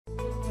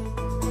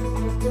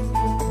Good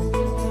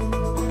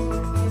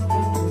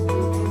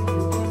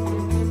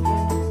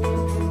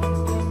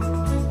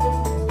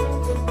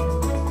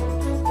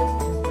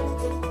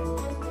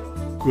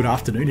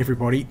afternoon,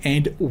 everybody,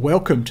 and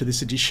welcome to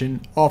this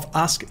edition of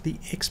Ask the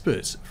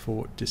Experts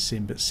for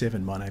December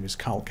 7. My name is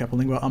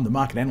Capolingua. I'm the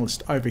market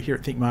analyst over here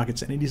at Think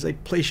Markets, and it is a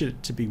pleasure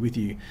to be with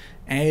you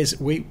as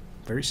we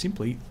very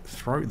simply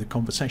throw the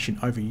conversation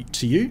over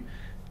to you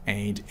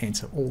and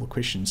answer all the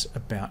questions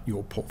about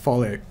your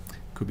portfolio.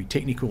 Could be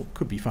technical,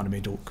 could be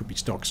fundamental, could be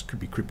stocks, could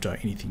be crypto,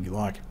 anything you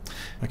like.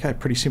 Okay,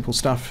 pretty simple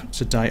stuff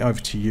today. Over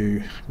to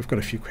you. We've got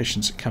a few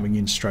questions coming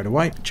in straight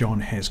away. John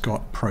has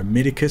got Pro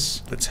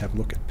Medicus. Let's have a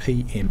look at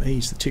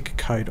PMEs, the ticker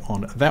code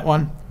on that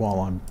one.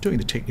 While I'm doing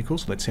the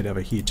technicals, let's head over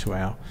here to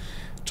our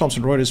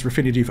Thomson Reuters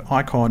Refinitiv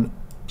Icon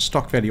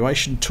stock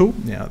valuation tool.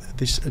 Now,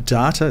 this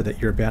data that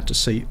you're about to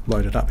see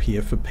loaded up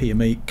here for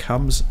PME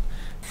comes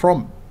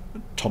from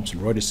Thomson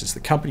Reuters is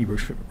the company,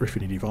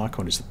 Refinitiv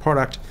Icon is the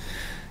product.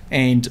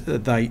 And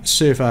they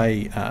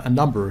survey a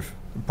number of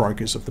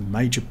brokers, of the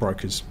major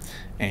brokers,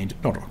 and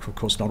of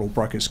course not all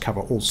brokers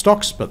cover all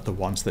stocks, but the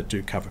ones that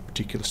do cover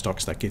particular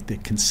stocks, they get their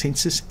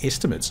consensus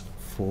estimates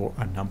for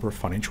a number of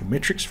financial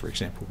metrics, for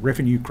example,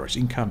 revenue, gross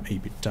income,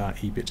 EBITDA,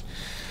 EBIT,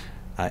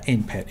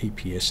 NPAT,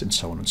 EPS, and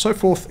so on and so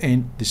forth.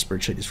 And this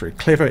spreadsheet is very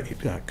clever. It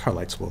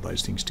collates all of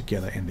those things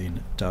together and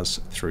then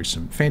does, through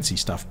some fancy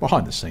stuff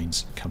behind the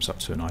scenes, comes up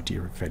to an idea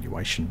of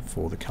valuation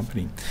for the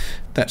company.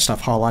 That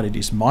stuff highlighted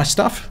is my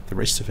stuff. The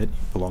rest of it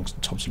belongs to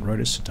Thomson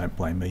Reuters, so don't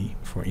blame me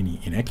for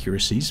any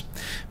inaccuracies.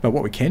 But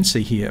what we can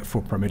see here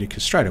for Pro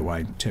Medicus straight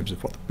away, in terms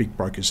of what the big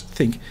brokers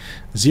think,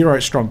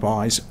 0 strong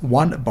buys,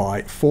 1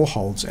 buy, 4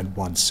 holds, and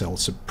 1 sell.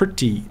 So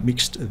pretty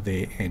mixed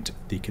there, and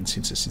the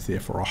consensus is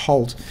there for a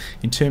hold.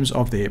 In terms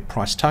of their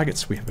price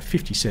targets, we have a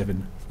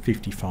 57,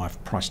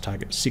 55 price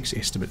target, 6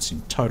 estimates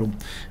in total.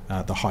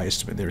 The high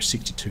estimate there is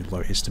 62, low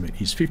estimate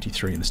is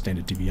 53, and the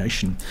standard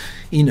deviation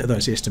in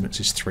those estimates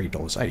is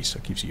 $3.80. So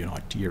it gives you an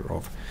idea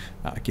of,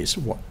 I guess,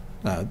 what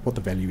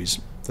the value is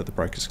that the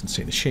brokers can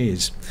see in the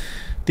shares.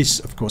 This,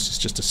 of course, is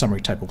just a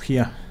summary table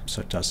here,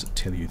 so it does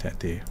tell you that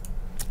their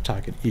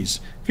target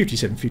is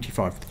 57,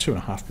 55 with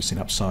 2.5%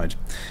 upside.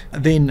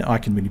 And then I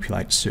can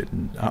manipulate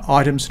certain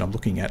items, and I'm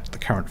looking at the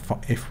current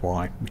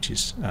FY, which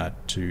is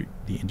to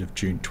the end of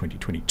June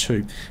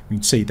 2022. We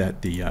can see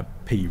that the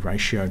PE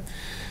ratio,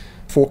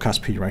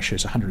 forecast PE ratio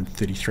is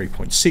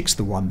 133.6.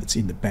 The one that's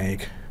in the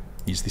bag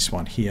is this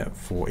one here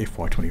for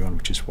FY21,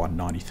 which is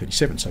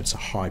 190.37. So it's a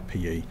high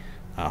PE,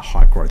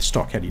 high growth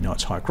stock. How do you know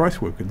it's high growth?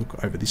 Well, we can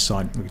look over this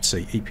side. We can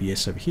see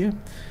EPS over here.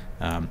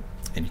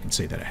 And you can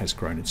see that it has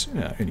grown its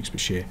earnings per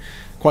share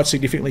quite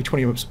significantly,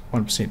 21%,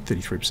 33%,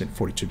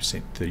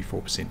 42%, 34%,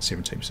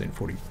 17%,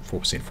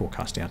 44%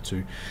 forecast out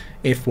to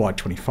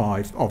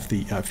FY25. Of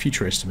the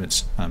future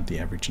estimates, the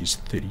average is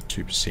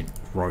 32%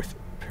 growth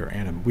per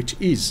annum, which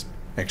is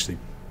actually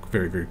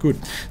very, very good.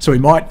 So we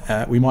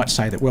might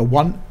say that, well,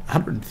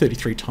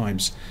 133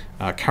 times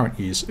current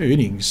year's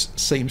earnings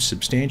seems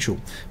substantial,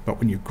 but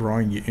when you're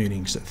growing your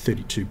earnings at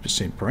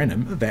 32% per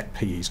annum, that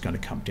PE is going to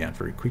come down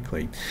very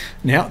quickly.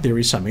 Now, there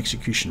is some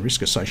execution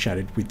risk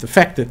associated with the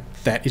fact that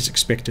that is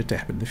expected to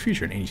happen in the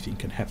future, and anything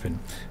can happen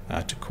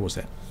to cause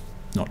that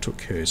not to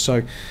occur.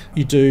 So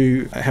you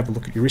do have a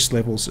look at your risk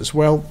levels as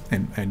well,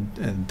 and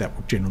that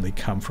will generally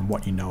come from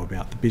what you know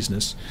about the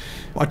business.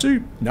 I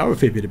do know a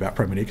fair bit about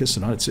Pro Medicus,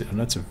 and it's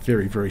a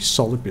very, very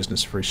solid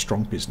business, a very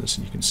strong business,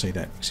 and you can see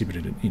that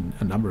exhibited in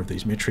a number of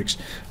these metrics.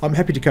 I'm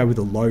happy to go with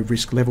a low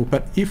risk level,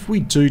 but if we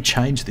do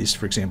change this,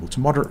 for example, to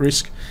moderate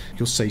risk,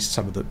 you'll see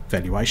some of the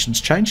valuations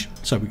change.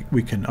 So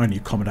we can only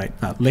accommodate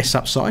less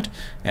upside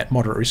at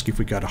moderate risk. If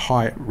we go to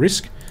high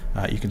risk,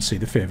 you can see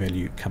the fair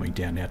value coming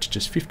down now to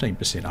just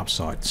 15%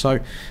 upside. So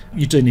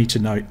you do need to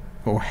know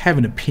or have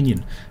an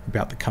opinion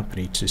about the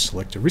company to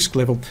select a risk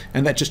level,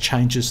 and that just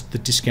changes the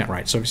discount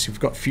rate. So obviously, if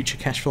we've got future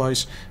cash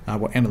flows,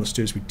 what analysts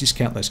do is we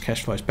discount those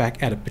cash flows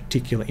back at a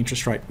particular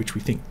interest rate, which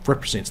we think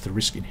represents the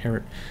risk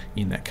inherent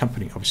in that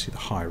company. Obviously, the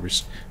higher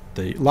risk,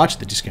 the larger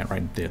the discount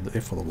rate,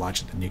 therefore the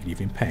larger the negative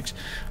impact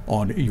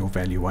on your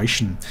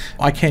valuation.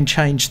 I can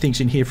change things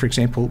in here. For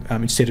example,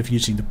 instead of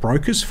using the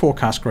broker's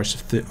forecast growth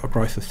of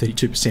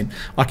 32%,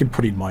 I can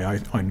put in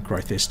my own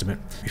growth estimate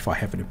if I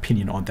have an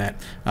opinion on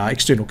that.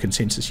 External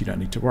consensus, you don't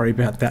need to worry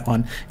about that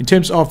one. In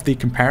terms of the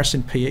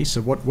comparison PE, so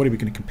what are we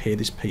going to compare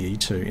this PE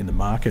to in the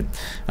market?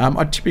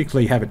 I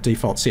typically have it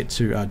default set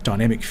to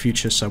dynamic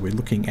future, so we're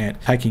looking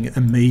at taking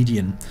a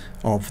median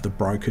of the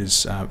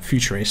broker's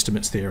future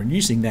estimates there and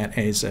using that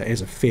as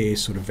a fair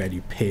sort of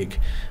value peg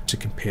to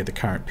compare the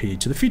current PE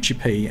to the future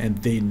PE, and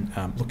then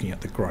looking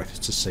at the growth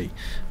to see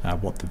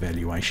what the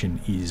valuation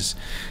is.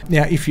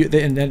 Now, if you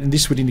and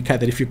this would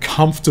indicate that if you're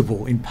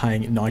comfortable in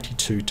paying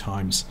 92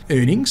 times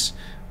earnings,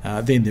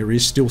 then there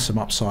is still some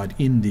upside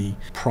in the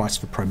price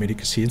for Pro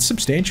Medicus here. It's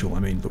substantial. I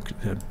mean, look,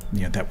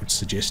 that would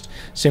suggest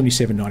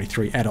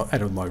 77.93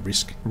 at a low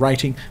risk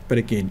rating, but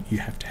again, you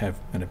have to have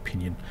an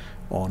opinion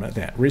on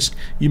that risk.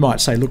 You might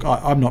say, look,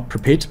 I'm not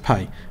prepared to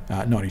pay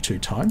 92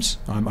 times.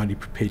 I'm only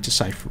prepared to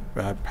say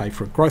pay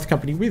for a growth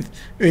company with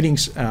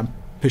earnings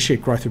per share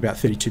growth of about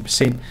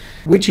 32%,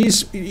 which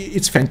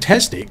it's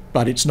fantastic,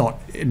 but it's not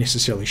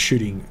necessarily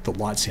shooting the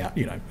lights out,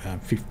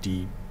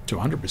 50 to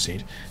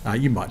 100%.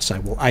 You might say,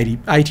 well,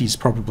 80 is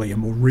probably a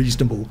more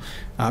reasonable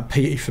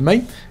PE for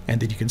me,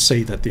 and then you can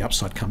see that the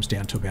upside comes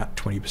down to about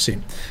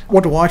 20%.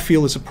 What do I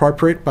feel is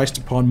appropriate based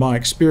upon my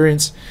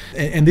experience?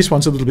 And this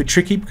one's a little bit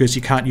tricky because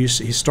you can't use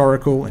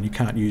historical and you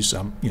can't use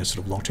sort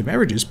of long-term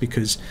averages,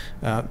 because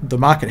the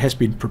market has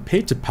been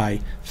prepared to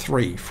pay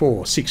 300,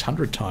 400,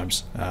 600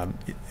 times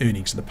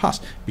earnings in the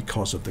past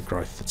because of the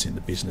growth that's in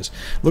the business.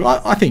 Look,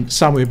 I think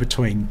somewhere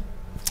between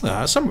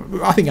I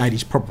think 80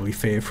 is probably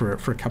fair for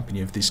a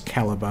company of this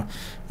caliber,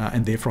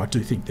 and therefore I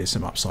do think there's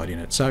some upside in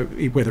it. So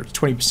whether it's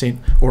 20%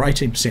 or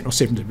 18% or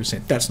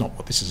 17%, that's not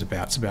what this is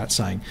about. It's about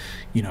saying,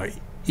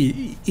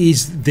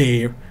 is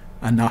there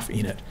enough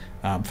in it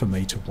for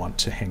me to want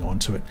to hang on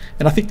to it?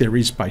 And I think there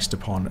is, based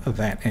upon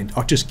that. And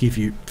I'll just give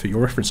you, for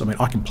your reference, I mean,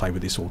 I can play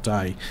with this all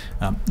day.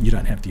 You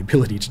don't have the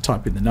ability to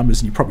type in the numbers,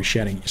 and you're probably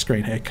shouting at your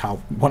screen, hey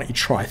Carl, why don't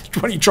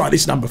you try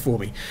this number for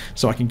me,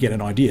 so I can get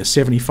an idea.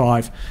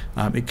 75,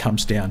 it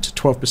comes down to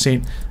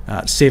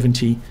 12%.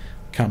 70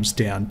 comes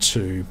down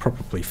to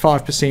probably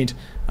 5%,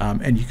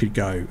 and you could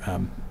go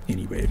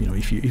anywhere.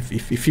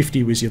 If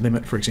 50 was your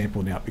limit, for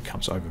example, now it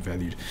becomes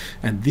overvalued.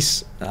 And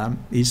this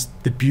is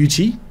the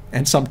beauty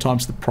and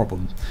sometimes the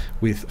problem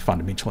with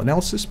fundamental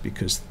analysis,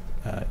 because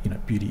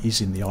beauty is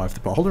in the eye of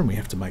the beholder, and we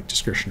have to make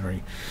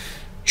discretionary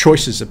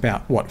choices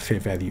about what fair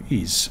value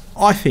is.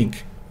 I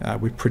think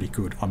we're pretty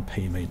good on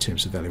PME in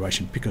terms of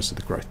valuation because of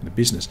the growth in the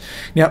business.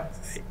 Now,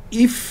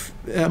 if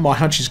my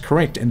hunch is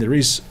correct and there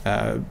is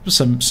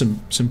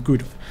some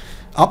good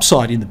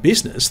upside in the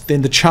business,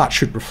 then the chart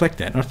should reflect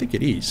that, and I think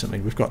it is. I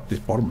mean, we've got this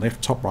bottom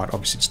left, top right,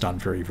 obviously it's done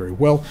very, very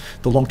well.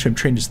 The long-term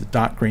trend is the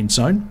dark green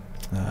zone.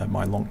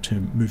 My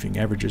long-term moving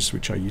averages,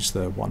 which I use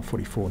the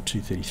 144 and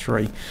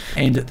 233,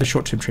 and the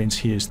short-term trends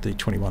here is the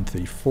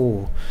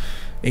 2134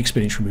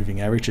 exponential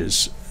moving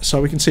averages.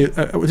 So we can see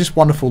with this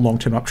wonderful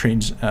long-term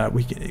uptrend,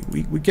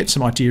 we get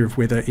some idea of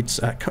whether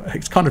it's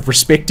kind of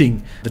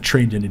respecting the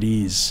trend, and it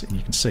is. And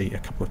you can see a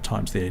couple of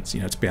times there,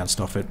 it's bounced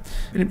off it,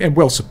 and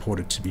well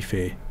supported, to be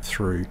fair,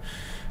 through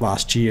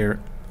last year.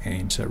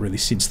 And really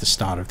since the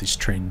start of this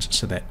trend,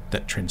 so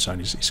that trend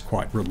zone is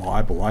quite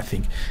reliable, I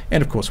think.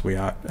 And of course we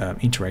are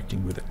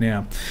interacting with it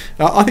now.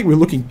 I think we're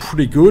looking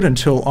pretty good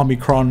until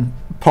Omicron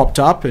popped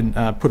up and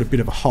put a bit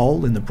of a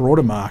hole in the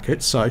broader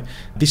market. So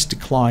this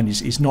decline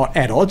is not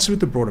at odds with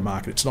the broader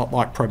market. It's not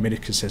like Pro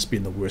Medicus has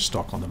been the worst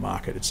stock on the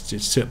market. It's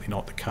certainly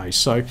not the case.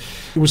 So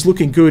it was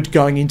looking good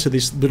going into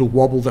this little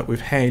wobble that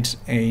we've had,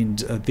 and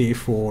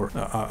therefore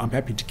I'm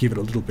happy to give it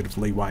a little bit of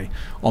leeway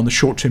on the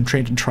short-term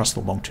trend and trust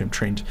the long-term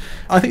trend.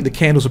 I think the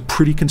candles are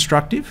pretty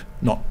constructive,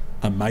 not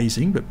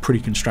amazing, but pretty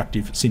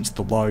constructive since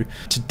the low.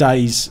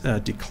 Today's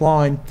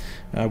decline,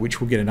 which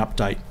we'll get an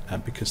update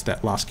because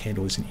that last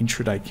candle is an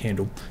intraday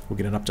candle. We'll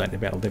get an update in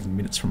about 11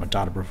 minutes from a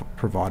data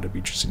provider. It'll be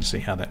interesting to see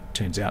how that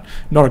turns out.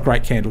 Not a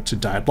great candle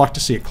today. I'd like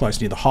to see it close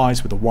near the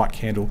highs with a white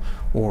candle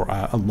or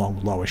a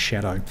long lower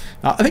shadow.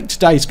 I think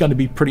today is going to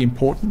be pretty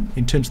important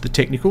in terms of the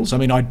technicals. I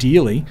mean,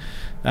 ideally,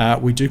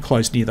 we do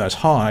close near those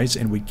highs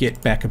and we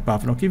get back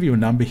above, and I'll give you a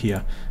number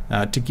here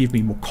to give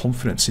me more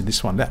confidence in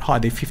this one. That high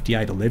there,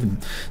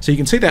 58.11. So you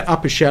can see that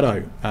upper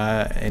shadow,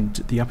 and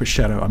the upper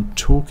shadow I'm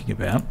talking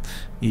about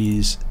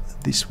is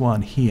this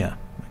one here.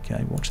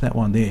 Okay, watch that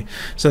one there.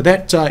 So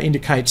that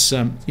indicates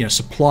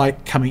supply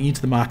coming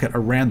into the market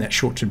around that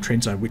short-term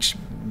trend zone, which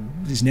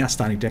is now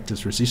starting to act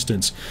as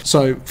resistance.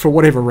 So for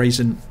whatever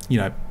reason,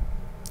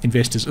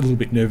 investors a little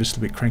bit nervous, a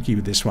little bit cranky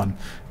with this one.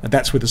 And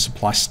that's where the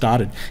supply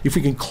started. If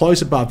we can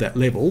close above that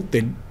level,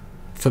 then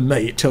for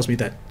me it tells me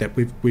that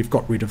we've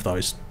got rid of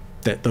those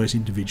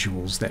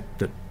individuals that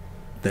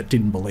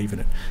didn't believe in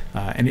it,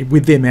 and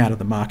with them out of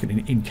the market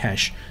in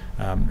cash,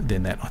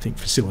 then that I think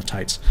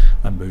facilitates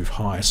a move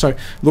higher. So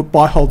look,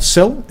 buy, hold,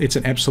 sell. It's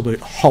an absolute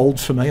hold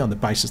for me on the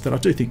basis that I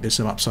do think there's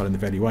some upside in the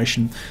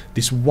valuation.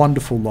 This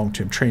wonderful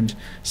long-term trend,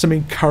 some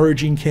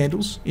encouraging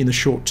candles in the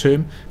short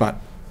term, but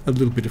a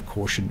little bit of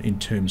caution in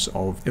terms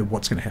of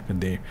what's going to happen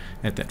there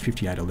at that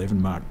 58.11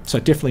 mark. So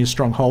definitely a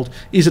strong hold.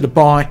 Is it a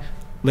buy?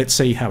 Let's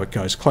see how it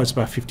goes. Close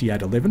above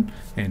 58.11,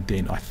 and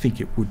then I think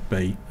it would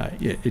be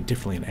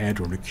definitely an add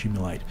or an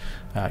accumulate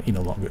in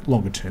a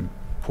longer term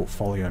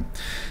portfolio.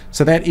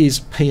 So that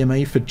is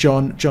PME for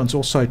John. John's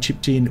also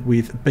chipped in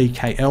with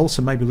BKL,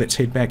 so maybe let's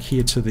head back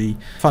here to the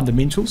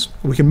fundamentals.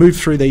 We can move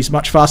through these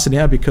much faster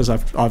now because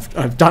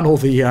I've done all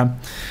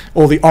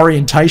the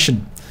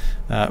orientation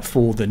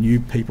for the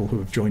new people who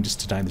have joined us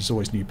today. And there's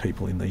always new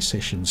people in these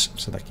sessions,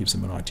 so that gives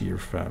them an idea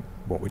of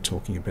what we're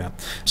talking about.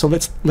 So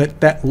let's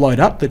let that load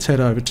up. Let's head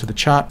over to the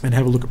chart and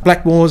have a look at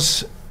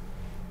Blackmore's.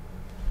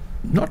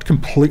 Not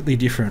completely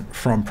different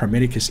from Pro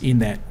Medicus in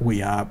that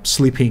we are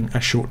slipping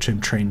a short-term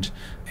trend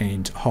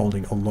and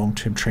holding a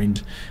long-term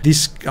trend.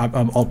 This,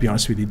 I'll be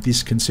honest with you,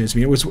 this concerns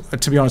me. It was,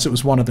 to be honest, it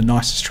was one of the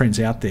nicest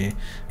trends out there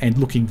and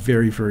looking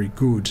very, very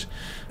good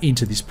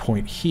into this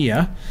point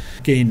here.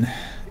 Again,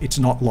 it's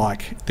not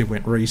like there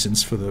weren't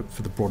reasons for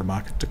the broader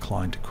market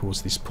decline to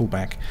cause this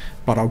pullback,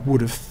 but I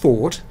would have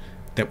thought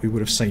that we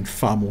would have seen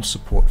far more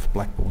support for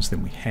blackballs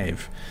than we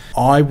have.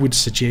 I would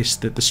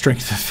suggest that the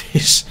strength of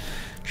this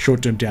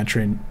short-term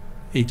downtrend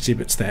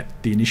exhibits that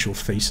the initial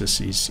thesis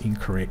is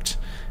incorrect,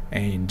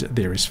 and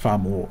there is far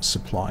more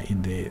supply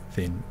in there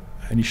than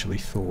initially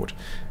thought,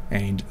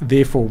 and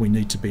therefore we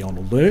need to be on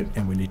alert,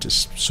 and we need to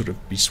sort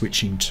of be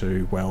switching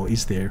to, well,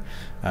 is there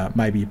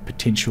maybe a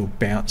potential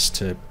bounce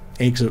to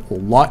exit or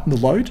lighten the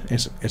load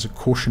as a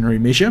cautionary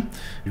measure.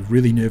 If you're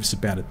really nervous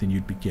about it, then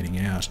you'd be getting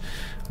out.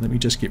 Let me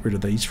just get rid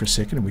of these for a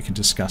second, and we can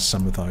discuss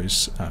some of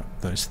those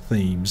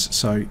themes.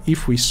 So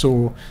if we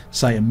saw,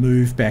 say, a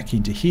move back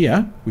into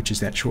here, which is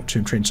that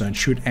short-term trend zone,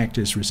 should act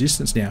as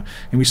resistance now,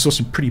 and we saw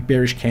some pretty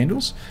bearish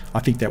candles, I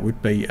think that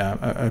would be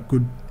a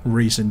good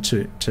reason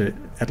to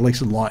at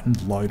least lighten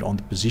the load on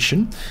the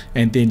position,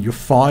 and then your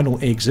final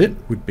exit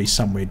would be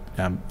somewhere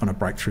on a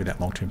break through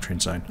that long-term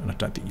trend zone, and I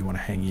don't think you want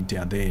to hang in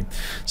down there.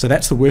 So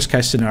that's the worst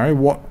case scenario.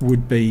 What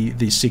would be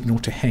the signal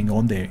to hang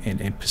on there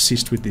and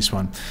persist with this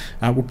one?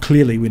 Well,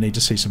 clearly we need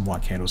to see some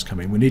white candles come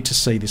in. We need to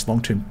see this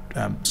long-term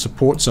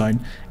support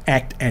zone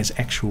act as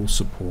actual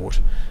support.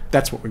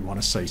 That's what we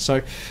want to see.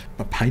 So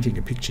by painting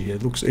a picture here,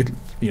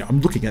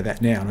 I'm looking at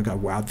that now and I go,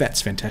 wow,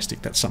 that's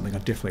fantastic. That's something I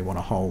definitely want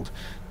to hold.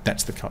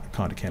 That's the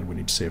kind of candle we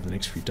need to see over the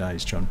next few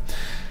days, John.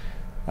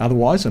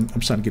 Otherwise, I'm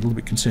starting to get a little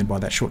bit concerned by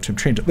that short-term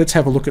trend. Let's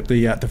have a look at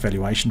the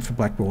valuation for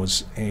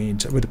blackballs,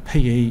 and with a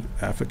PE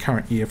for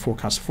current year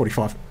forecast of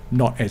 45,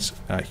 not as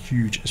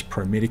huge as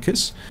Pro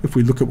Medicus. If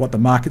we look at what the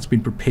market's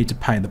been prepared to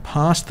pay in the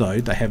past,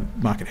 though,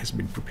 market hasn't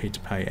been prepared to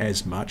pay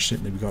as much.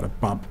 Certainly, we've got a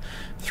bump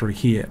through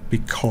here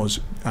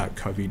because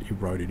COVID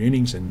eroded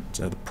earnings, and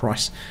the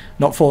price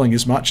not falling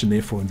as much, and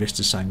therefore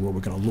investors saying, well, we're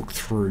going to look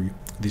through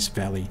this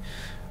valley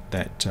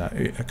that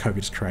COVID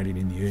has created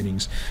in the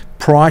earnings.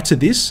 Prior to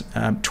this,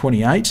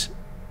 28,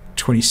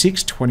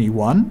 26,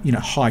 21,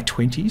 high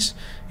 20s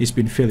has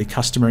been fairly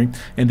customary.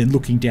 And then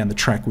looking down the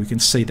track, we can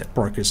see that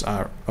brokers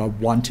are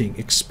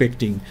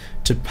expecting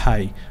to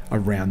pay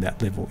around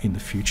that level in the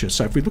future.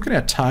 So if we look at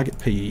our target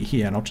PE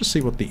here, and I'll just see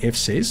what the F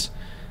says.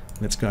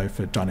 Let's go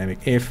for dynamic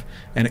F,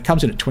 and it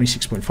comes in at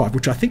 26.5,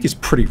 which I think is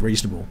pretty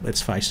reasonable,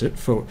 let's face it,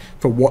 for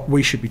what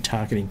we should be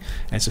targeting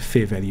as a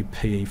fair value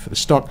PE for the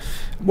stock.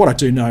 What I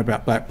do know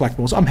about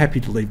blackballs, I'm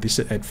happy to leave this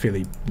at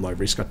fairly low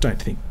risk. I don't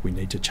think we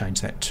need to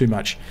change that too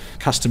much.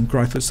 Custom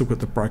growth, let's look what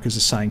the brokers are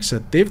saying.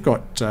 So they've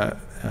got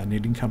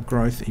net income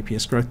growth,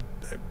 EPS growth,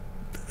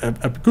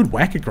 a good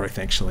whack of growth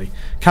actually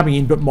coming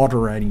in, but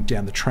moderating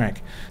down the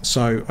track.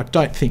 So I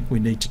don't think we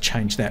need to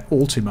change that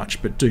all too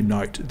much, but do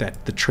note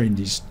that the trend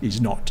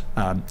is not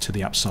to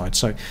the upside.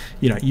 So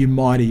you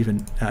might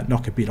even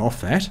knock a bit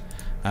off that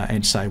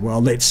and say,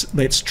 well,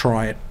 let's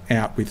try it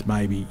out with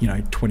maybe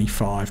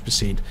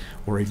 25%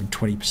 or even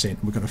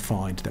 20%. We're going to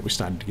find that we're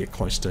starting to get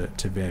close to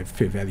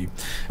fair value.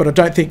 But I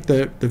don't think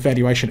the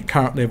valuation at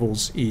current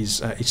levels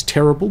is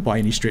terrible by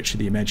any stretch of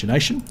the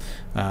imagination,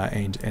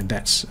 and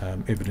that's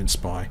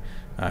evidenced by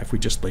if we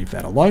just leave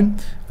that alone.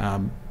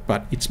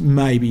 But it's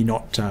maybe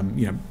not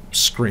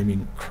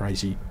screaming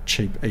crazy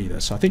cheap either.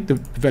 So I think the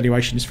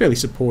valuation is fairly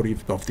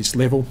supportive of this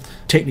level.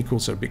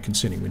 Technicals are a bit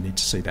concerning. We need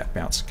to see that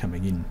bounce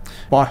coming in.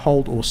 Buy,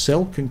 hold or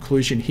sell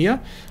conclusion here.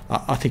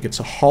 I think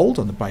it's a hold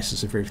on the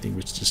basis of everything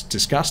we've just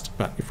discussed,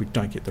 but if we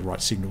don't get the right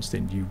signals,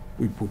 then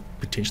we will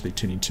potentially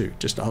turn into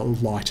just a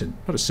lighten,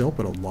 not a sell,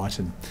 but a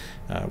lighten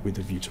with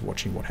a view to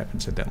watching what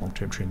happens at that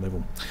long-term trend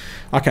level.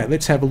 Okay,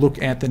 let's have a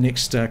look at the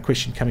next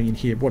question coming in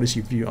here. What is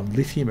your view on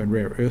lithium and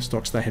rare earth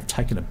stocks? They have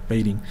taken a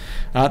beating.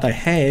 They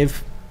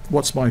have.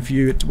 What's my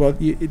view? Well,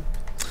 it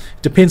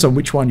depends on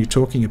which one you're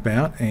talking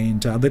about,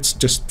 and let's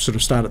just sort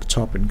of start at the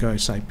top and go,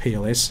 say,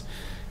 PLS.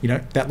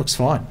 That looks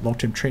fine.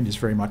 Long-term trend is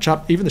very much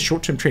up. Even the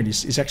short-term trend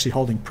is actually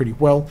holding pretty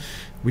well.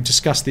 We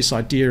discussed this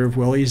idea of,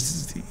 well,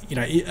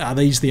 are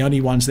these the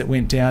only ones that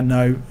went down?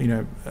 No,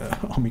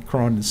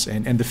 Omicron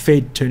and the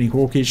Fed turning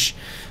hawkish,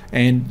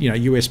 and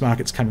US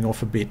markets coming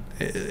off a bit.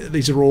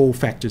 These are all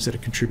factors that are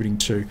contributing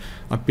to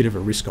a bit of a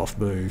risk-off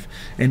move.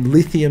 And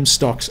lithium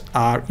stocks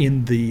are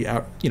in the,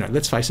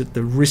 let's face it,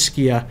 the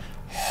riskier,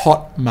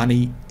 hot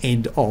money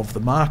end of the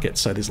market.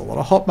 So there's a lot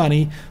of hot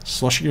money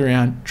sloshing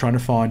around trying to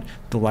find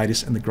the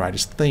latest and the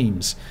greatest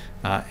themes.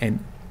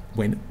 And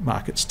when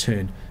markets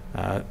turn,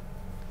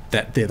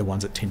 that they're the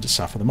ones that tend to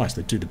suffer the most.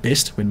 They do the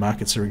best when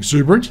markets are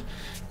exuberant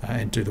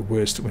and do the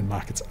worst when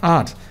markets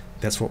aren't.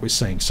 That's what we're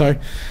seeing. So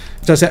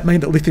does that mean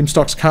that lithium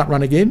stocks can't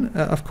run again?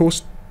 Of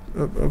course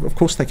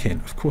they can.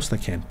 Of course they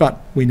can. But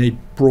we need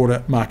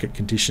broader market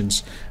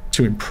conditions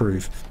to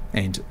improve,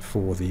 and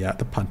for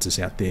the punters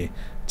out there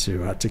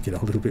to get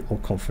a little bit more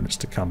confidence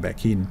to come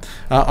back in.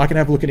 I can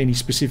have a look at any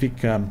specific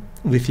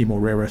lithium or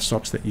rare earth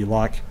stocks that you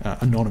like.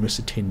 Anonymous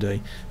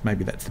attendee,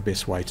 maybe that's the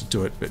best way to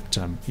do it. But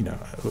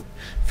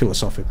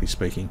philosophically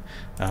speaking,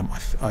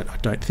 I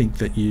don't think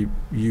that you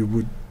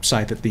would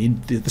say that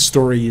the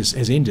story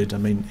has ended. I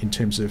mean, in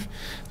terms of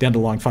the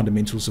underlying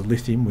fundamentals of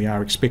lithium, we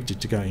are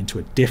expected to go into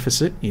a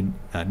deficit in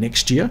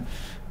next year.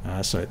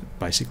 So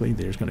basically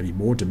there's going to be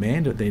more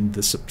demand than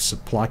the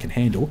supply can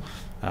handle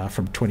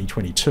from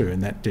 2022,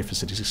 and that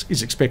deficit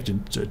is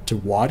expected to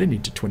widen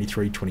into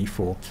 23,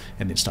 24,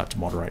 and then start to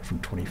moderate from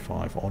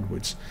 25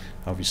 onwards,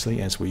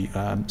 obviously, as we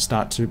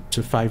start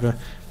to favour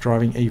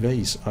driving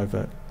EVs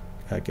over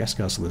gas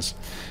guzzlers.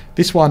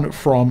 This one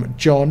from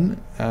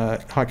John.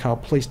 Hi Carl,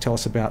 please tell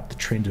us about the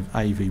trend of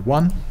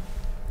AV1.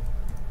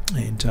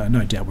 And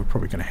no doubt we're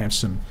probably going to have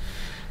some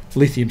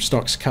lithium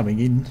stocks coming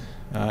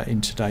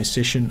in today's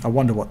session. I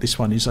wonder what this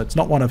one is. It's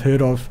not one I've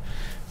heard of,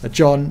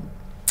 John,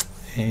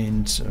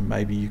 and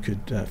maybe you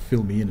could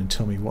fill me in and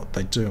tell me what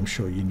they do. I'm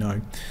sure you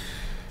know.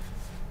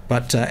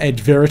 But Ad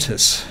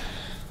Veritas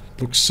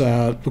looks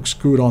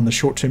good on the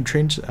short-term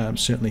trend,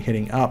 certainly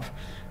heading up.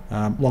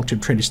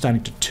 Long-term trend is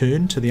starting to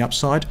turn to the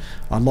upside.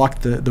 I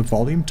like the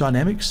volume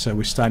dynamics, so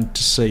we're starting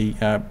to see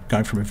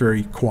going from a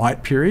very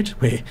quiet period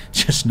where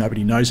just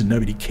nobody knows and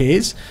nobody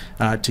cares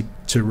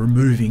to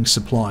removing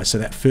supply. So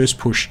that first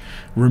push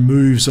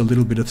removes a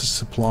little bit of the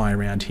supply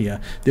around here.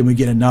 Then we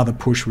get another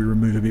push, we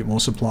remove a bit more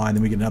supply, and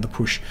then we get another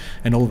push,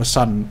 and all of a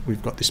sudden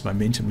we've got this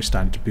momentum we're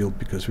starting to build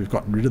because we've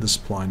gotten rid of the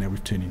supply. Now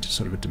we've turned into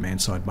sort of a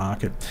demand-side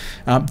market.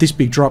 This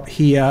big drop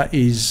here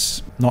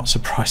is not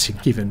surprising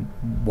given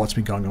what's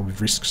been going on with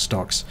risk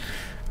stocks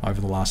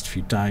over the last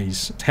few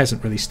days. It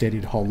hasn't really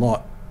steadied a whole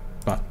lot,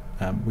 but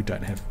I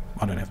don't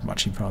have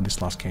much info on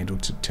this last candle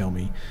to tell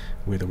me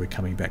whether we're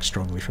coming back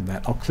strongly from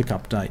that. I'll click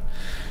update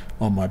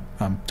on my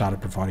data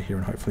provider here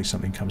and hopefully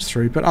something comes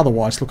through. But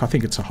otherwise, look, I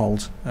think it's a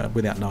hold.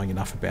 Without knowing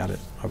enough about it,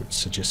 I would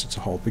suggest it's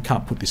a hold. We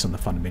can't put this on the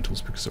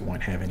fundamentals because it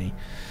won't have any,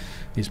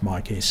 is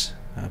my guess.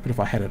 But if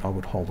I had it, I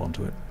would hold on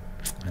to it.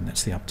 And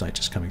that's the update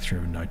just coming through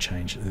and no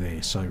change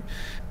there. So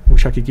I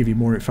wish I could give you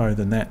more info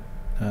than that,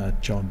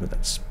 John, but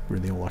that's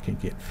really all I can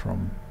get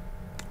from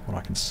what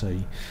I can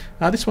see.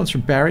 This one's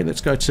from Barry.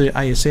 Let's go to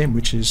ASM,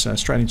 which is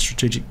Australian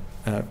Strategic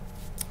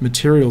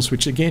Materials,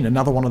 which again,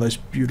 another one of those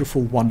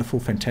beautiful,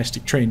 wonderful,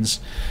 fantastic trends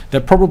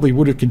that probably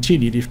would have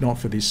continued if not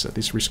for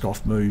this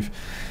risk-off move.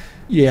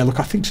 Yeah, look,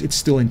 I think it's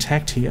still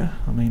intact here.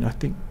 I mean, I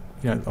think,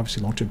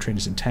 obviously long-term trend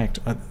is intact.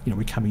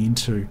 We're coming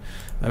into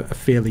a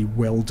fairly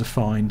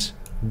well-defined,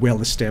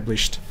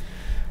 well-established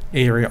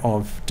area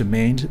of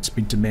demand. It's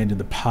been demand in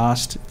the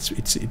past.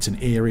 It's an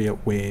area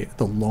where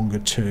the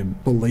longer-term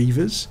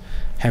believers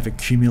have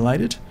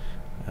accumulated.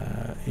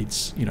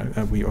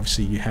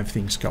 You have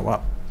things go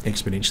up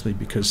exponentially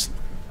because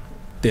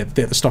they're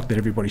the stock that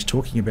everybody's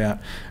talking about.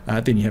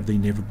 Then you have the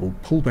inevitable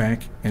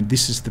pullback, and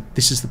this is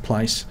the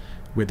place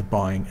where the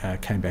buying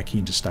came back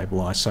in to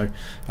stabilise. So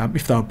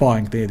if they were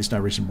buying there's no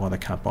reason why they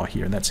can't buy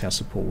here, and that's how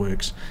support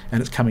works.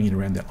 And it's coming in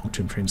around that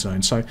long-term trend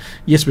zone. So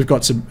yes, we've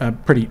got some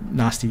pretty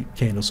nasty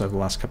candles over the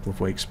last couple of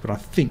weeks, but I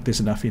think there's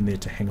enough in there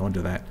to hang on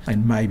to that.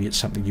 And maybe it's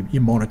something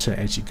you monitor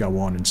as you go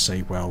on and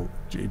see, well,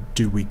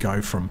 do we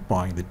go from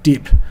buying the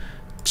dip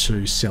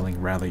to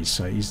selling rallies?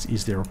 So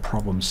is there a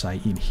problem,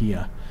 say, in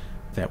here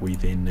that we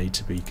then need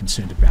to be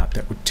concerned about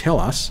that would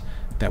tell us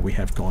that we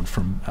have gone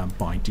from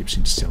buying dips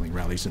into selling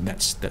rallies? And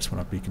that's when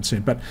I'd be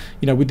concerned. But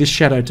with this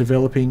shadow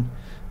developing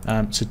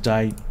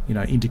today,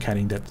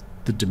 indicating that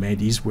the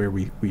demand is where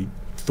we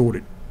thought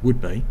it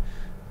would be,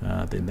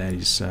 then that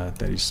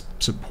is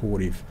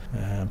supportive.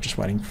 I'm just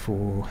waiting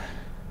for,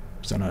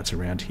 because I know it's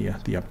around here,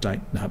 the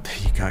update. No, there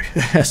you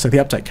go. So the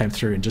update came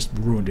through and just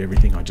ruined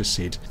everything I just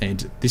said.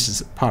 And this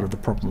is part of the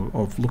problem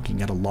of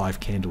looking at a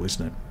live candle,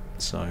 isn't it?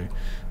 So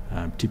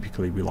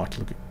typically we like to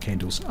look at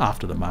candles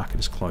after the market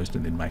is closed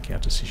and then make our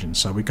decisions.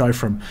 So we go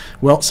from,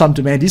 well, some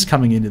demand is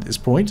coming in at this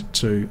point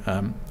to,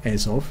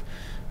 as of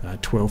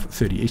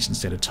 12:30 Eastern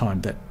Standard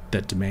Time,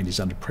 that demand is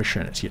under pressure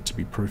and it's yet to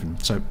be proven.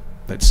 So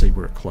let's see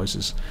where it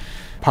closes.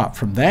 Apart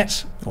from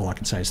that, all I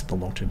can say is that the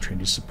long-term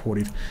trend is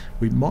supportive.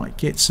 We might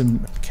get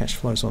some cash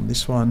flows on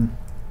this one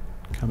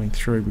coming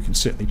through. We can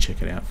certainly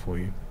check it out for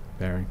you,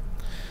 Barry.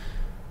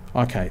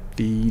 Okay,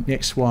 the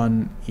next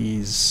one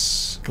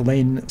is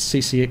Glen,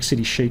 CCX,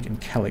 City Chic and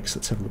Calix.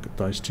 Let's have a look at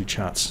those two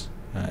charts.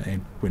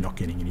 And we're not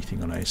getting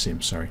anything on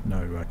ASM, sorry.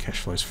 No cash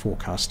flows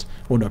forecast,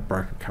 or no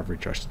broker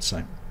coverage, I should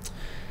say.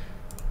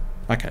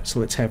 Okay, so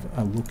let's have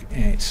a look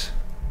at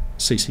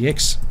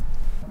CCX.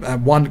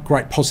 One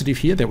great positive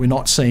here that we're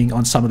not seeing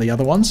on some of the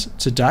other ones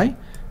today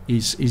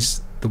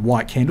is the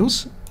white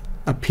candles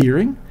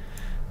appearing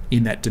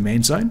in that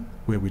demand zone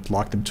where we'd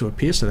like them to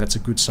appear, so that's a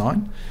good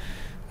sign.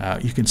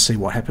 You can see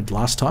what happened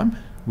last time.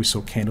 We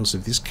saw candles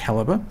of this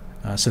caliber,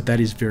 so that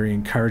is very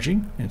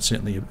encouraging and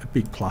certainly a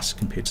big plus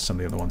compared to some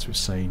of the other ones we've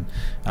seen.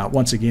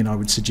 Once again, I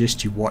would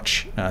suggest you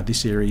watch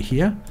this area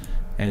here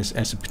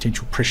as a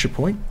potential pressure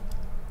point,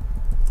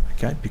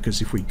 okay?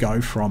 Because if we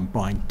go from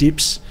buying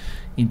dips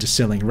into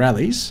selling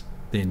rallies,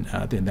 then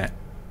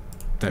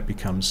that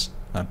becomes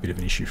a bit of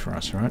an issue for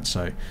us, right?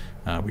 So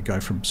we go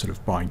from sort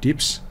of buying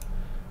dips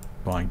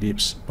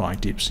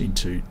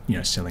into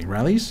selling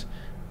rallies.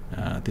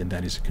 Then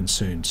that is a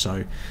concern.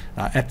 So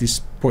at this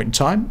point in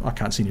time, I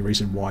can't see any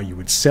reason why you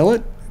would sell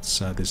it.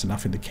 There's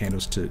enough in the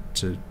candles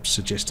to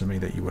suggest to me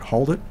that you would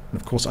hold it. And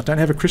of course, I don't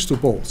have a crystal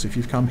ball, so if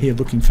you've come here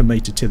looking for me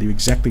to tell you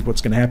exactly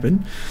what's going to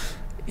happen,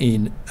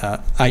 in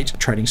 8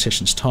 trading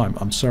sessions time,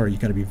 I'm sorry,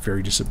 you're going to be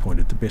very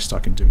disappointed. The best I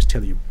can do is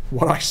tell you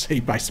what I see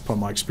based upon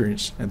my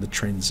experience and the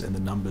trends and the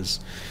numbers.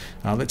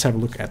 Let's have a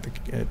look at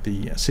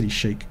the City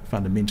Chic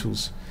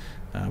fundamentals.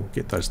 We'll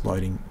get those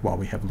loading while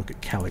we have a look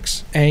at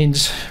Calix. And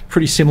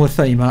pretty similar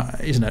theme,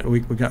 isn't it?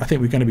 I think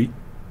we're going to be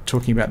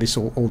talking about this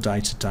all day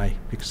today,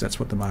 because that's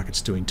what the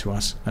market's doing to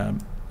us.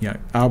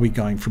 Are we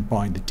going from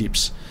buying the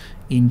dips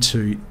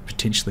into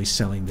potentially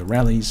selling the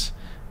rallies?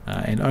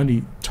 And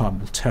only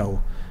time will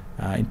tell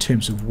in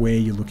terms of where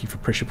you're looking for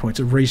pressure points.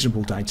 A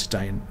reasonable day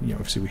today, and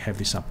obviously we have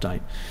this update.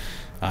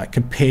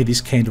 Compare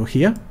this candle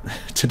here,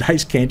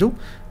 today's candle,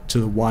 to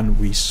the one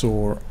we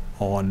saw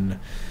on,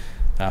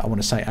 I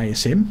want to say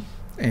ASM,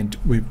 and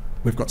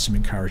we've got some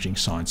encouraging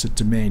signs that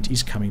demand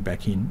is coming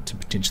back in to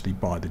potentially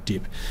buy the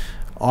dip.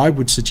 I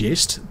would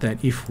suggest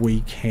that if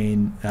we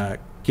can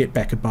get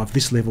back above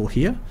this level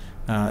here,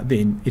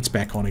 then it's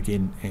back on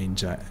again, and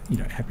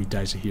happy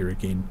days are here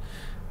again.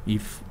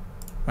 If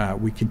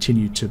we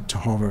continue to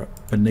hover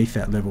beneath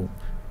that level,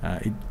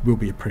 it will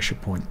be a pressure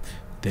point.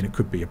 Then it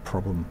could be a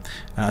problem.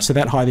 So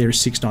that high there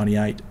is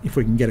 698. If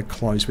we can get a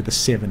close with a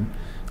 7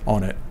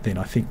 on it, then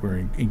I think we're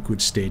in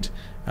good stead.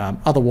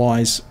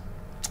 Otherwise,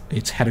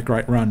 it's had a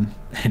great run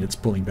and it's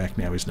pulling back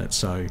now, isn't it?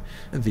 So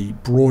the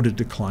broader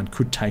decline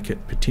could take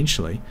it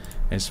potentially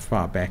as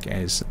far back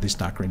as this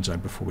dark green zone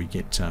before we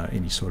get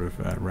any sort of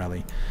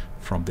rally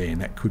from there,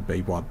 and that could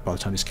be by the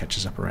time this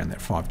catches up around that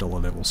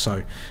 $5 level.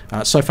 So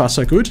so far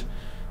so good.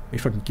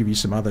 If I can give you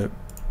some other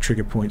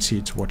trigger points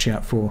here to watch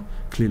out for,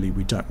 clearly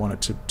we don't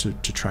want it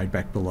to trade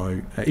back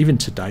below even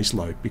today's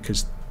low,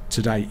 because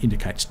today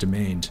indicates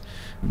demand.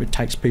 It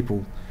takes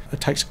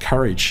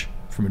courage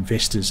from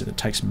investors, and it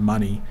takes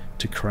money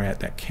to create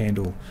that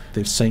candle.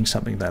 They're seeing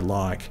something they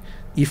like.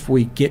 If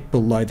we get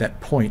below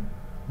that point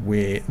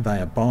where they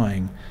are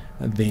buying,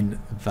 then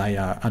they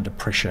are under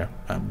pressure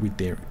with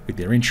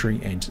their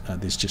entry, and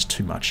there's just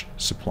too much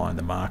supply in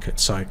the market.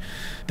 So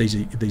these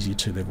are your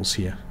two levels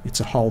here. It's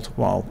a hold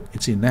while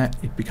it's in that.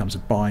 It becomes a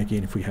buy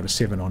again if we have a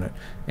 7 on it,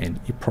 and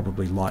you're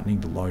probably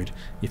lightening the load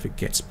if it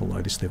gets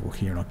below this level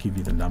here, and I'll give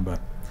you the number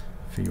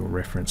for your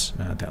reference.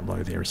 That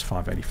low there is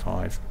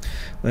 585.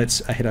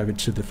 Let's head over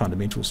to the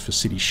fundamentals for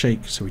City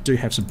Chic. So we do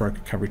have some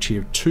broker coverage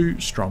here. 2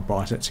 strong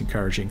buys, that's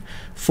encouraging.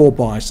 4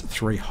 buys,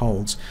 3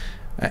 holds.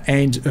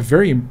 And a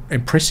very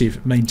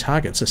impressive mean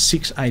targets, a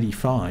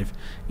 685,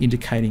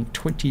 indicating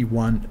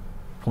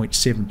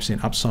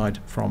 21.7% upside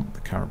from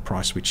the current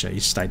price, which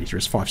is stated here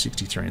as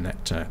 563, and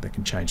that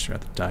can change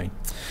throughout the day.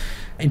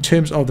 In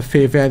terms of the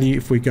fair value,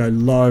 if we go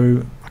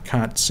low, I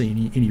can't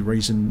see any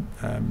reason,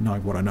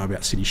 knowing what I know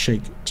about City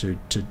Chic, to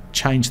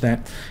change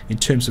that. In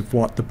terms of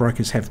what the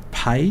brokers have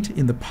paid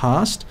in the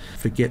past,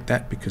 forget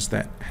that, because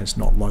that has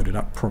not loaded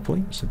up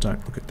properly, so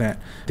don't look at that.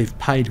 They've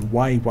paid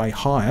way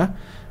higher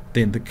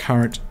than the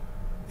current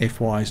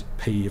FY's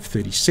PE of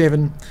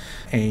 37,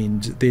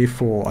 and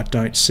therefore I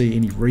don't see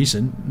any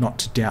reason not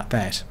to doubt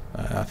that.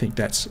 I think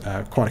that's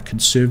quite a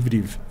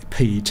conservative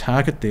PE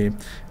target there,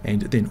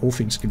 and then all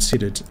things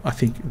considered, I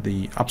think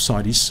the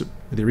upside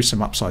there is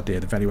some upside there.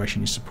 The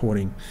valuation is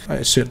supporting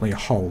certainly a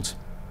hold,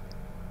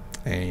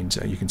 and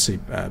you can see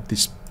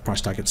this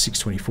price target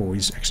 624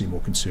 is actually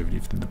more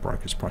conservative than the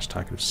broker's price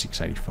target of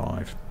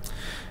 685.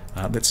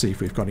 Let's see if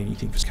we've got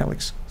anything for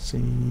Calix.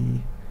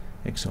 See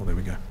Excel, there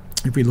we go.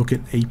 If we look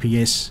at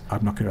EPS,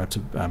 I'm not going to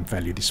be able to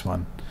value this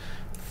one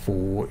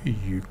for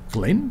you,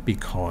 Glenn,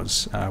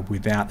 because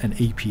without an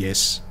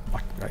EPS,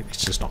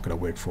 it's just not going to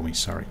work for me.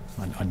 Sorry,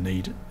 I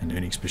need an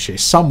earnings per share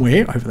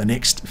somewhere over the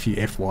next few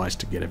FYs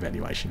to get a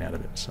valuation out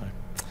of it. So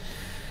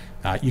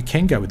you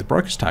can go with the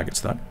broker's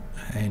targets though,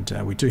 and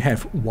we do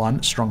have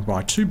 1 strong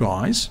buy, 2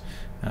 buys.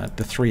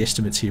 The 3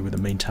 estimates here with a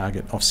mean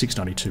target of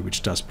 692,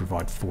 which does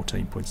provide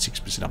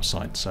 14.6%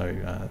 upside.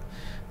 So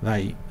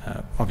they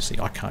obviously,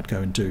 I can't go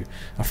and do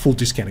a full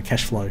discounted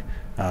cash flow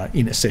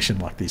in a session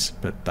like this,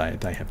 but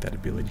they have that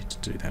ability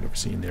to do that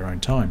obviously in their own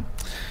time.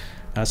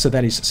 So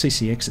that is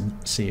CCX and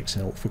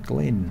CXL for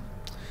Glenn.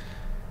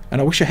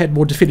 And I wish I had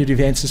more definitive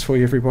answers for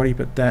you, everybody,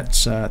 but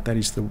that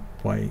is the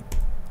way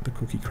the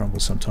cookie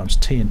crumbles sometimes.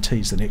 TNT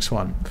is the next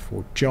one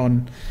for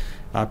John.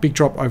 Big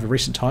drop over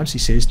recent times, he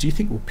says. Do you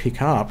think we'll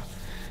pick up?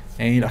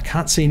 And I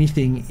can't see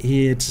anything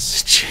here to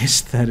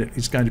suggest that it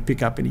is going to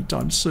pick up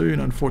anytime soon,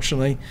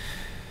 unfortunately.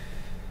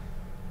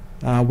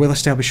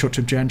 Well-established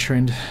short-term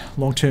downtrend.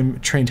 Long-term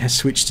trend has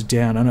switched to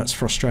down. I know it's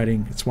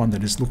frustrating. It's one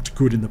that has looked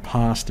good in the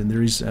past, and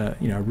there is a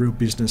real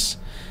business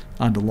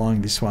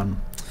underlying this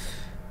one,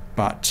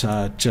 but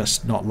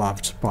just not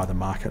loved by the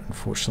market,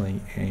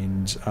 unfortunately.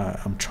 And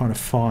I'm trying to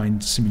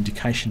find some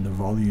indication of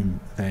volume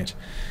that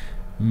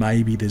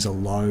maybe there's a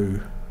low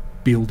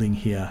building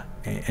here,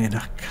 and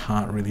I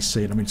can't really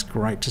see it. I mean, it's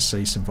great to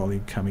see some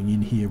volume coming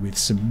in here with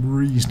some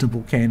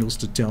reasonable candles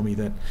to tell me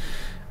that,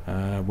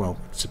 well,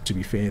 to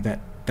be fair,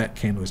 that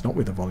candle is not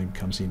where the volume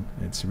comes in.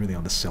 It's really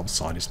on the sell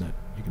side, isn't it?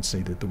 You can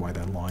see the way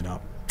they line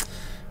up.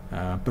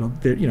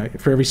 But there,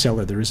 for every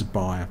seller there is a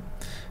buyer,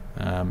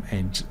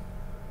 and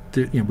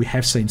we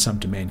have seen some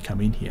demand come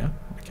in here,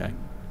 okay,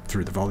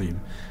 through the volume.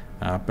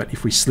 but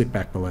if we slip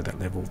back below that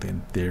level,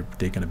 then they're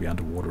going to be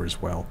underwater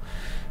as well.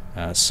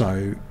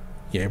 So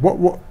yeah,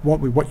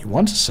 what you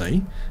want to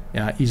see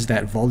is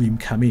that volume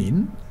come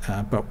in,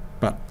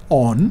 but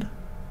on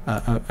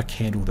a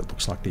candle that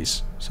looks like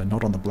this. So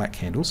not on the black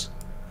candles.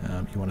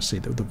 You want to see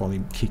the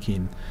volume kick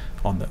in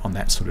on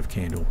that sort of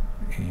candle,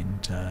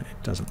 and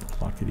it doesn't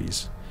look like it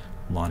is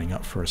lining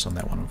up for us on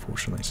that one,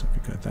 unfortunately. So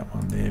if we go that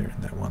one there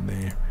and that one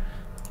there,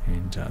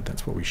 and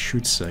that's what we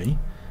should see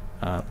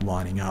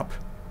lining up,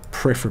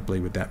 preferably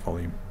with that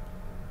volume.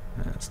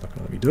 It's not going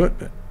to let me do it,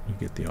 but you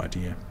get the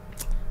idea.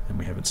 And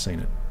we haven't seen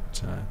it.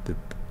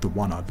 The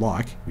one I'd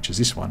like, which is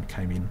this one,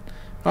 came in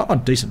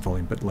on decent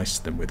volume, but less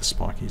than where the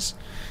spike is.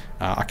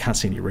 I can't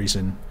see any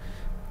reason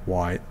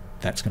why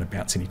that's going to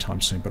bounce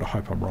anytime soon, but I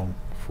hope I'm wrong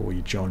for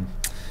you, John.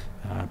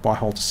 Buy,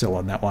 hold, to sell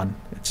on that one.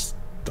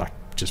 I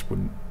just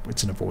wouldn't.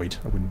 It's an avoid.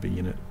 I wouldn't be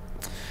in it.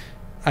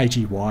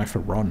 AGY for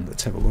Ron.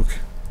 Let's have a look.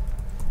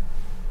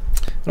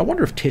 And I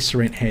wonder if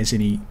Tesserent has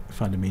any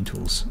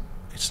fundamentals.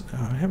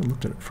 I haven't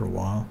looked at it for a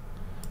while,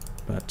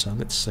 but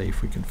let's see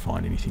if we can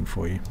find anything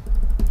for you.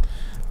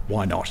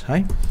 Why not,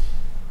 hey?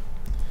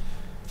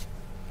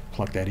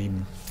 Plug that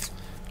in.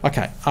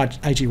 Okay,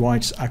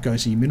 AGY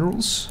Argosy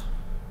Minerals,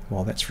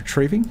 while that's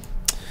retrieving.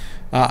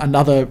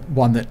 Another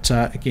one that,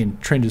 again,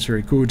 trend is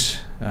very good,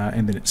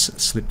 and then it's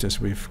slipped as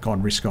we've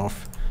gone risk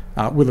off.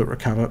 Will it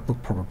recover?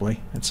 Look,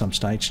 probably at some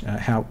stage.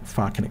 How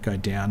far can it go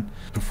down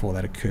before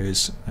that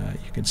occurs?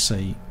 You can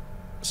see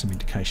some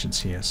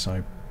indications here,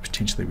 so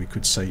potentially we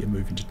could see a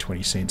move into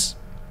 20 cents,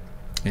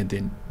 and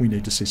then we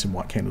need to see some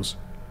white candles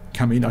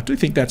come in. I do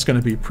think that's going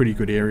to be a pretty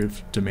good area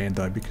of demand,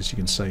 though, because you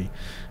can see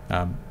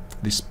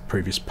this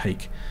previous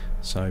peak.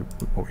 So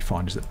what we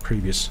find is that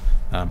previous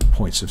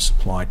points of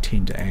supply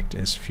tend to act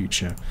as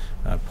future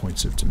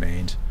points of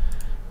demand.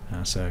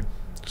 So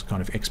it's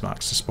kind of X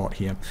marks the spot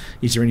here.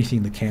 Is there anything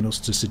in the candles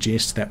to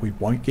suggest that we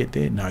won't get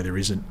there? No, there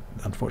isn't.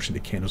 Unfortunately,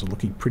 the candles are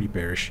looking pretty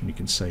bearish, and you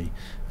can see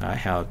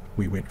how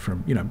we went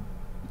from,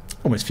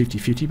 almost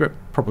 50-50, but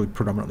probably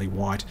predominantly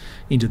white,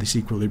 into this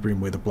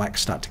equilibrium where the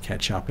blacks start to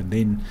catch up, and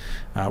then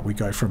we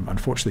go from,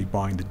 unfortunately,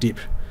 buying the dip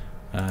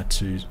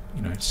to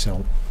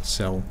sell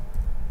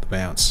the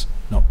bounce,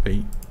 not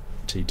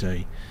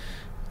BTD.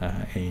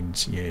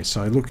 And yeah,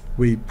 so look,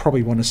 we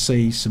probably want to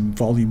see some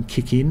volume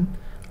kick in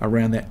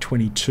around that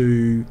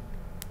 22,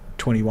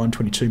 21,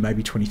 22,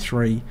 maybe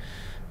 23.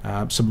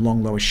 Some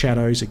long lower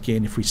shadows.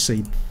 Again, if we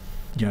see,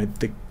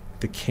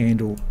 the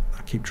candle,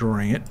 I keep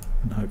drawing it,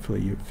 and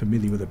hopefully you're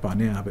familiar with it by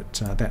now, but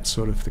that's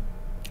sort of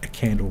a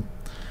candle.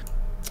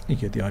 You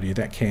get the idea.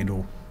 That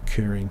candle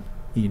occurring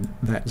in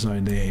that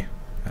zone there,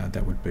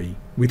 that would be,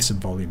 with some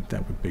volume,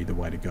 that would be the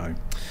way to go.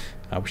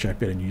 I wish I had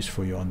better news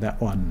for you on that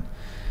one.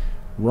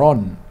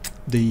 Ron,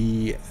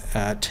 the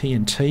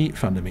TNT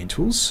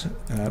fundamentals,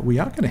 we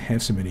are going to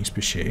have some earnings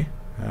per share.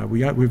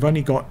 We've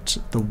only got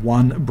the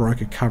one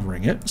broker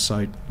covering it,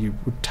 so you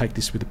would take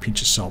this with a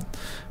pinch of salt.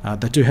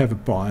 They do have a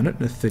buy on it,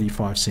 a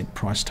 35-cent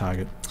price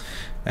target,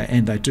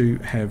 and they do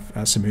have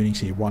some earnings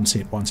here, 1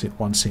 cent, 1 cent,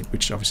 1 cent,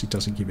 which obviously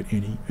doesn't give it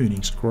any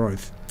earnings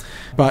growth.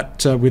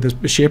 But with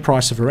a share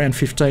price of around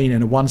 15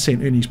 and a 1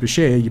 cent earnings per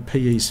share, your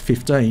PE is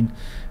 15,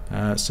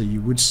 so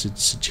you would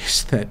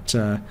suggest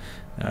that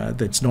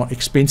that's not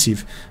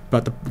expensive.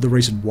 But the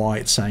reason why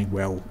it's saying,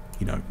 well,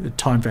 the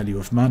time value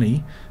of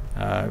money,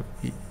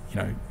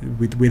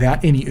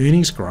 without any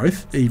earnings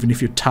growth, even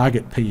if your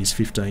target P is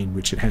 15,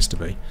 which it has to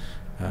be,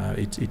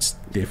 it's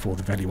therefore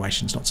the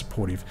valuation's not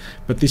supportive.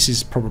 But this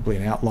is probably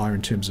an outlier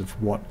in terms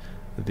of what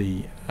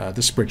the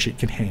spreadsheet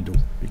can handle,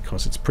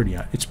 because it's pretty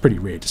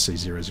rare to see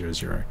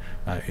 0.000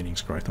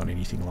 earnings growth on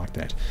anything like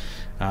that.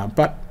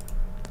 But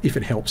if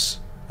it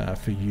helps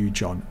for you,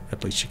 John,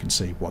 at least you can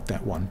see what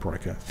that one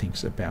broker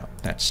thinks about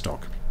that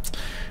stock.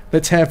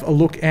 Let's have a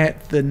look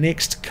at the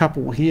next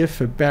couple here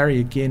for Barry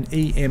again,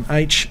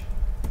 EMH.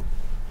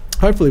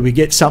 Hopefully we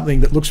get something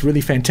that looks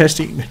really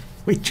fantastic.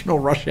 We can all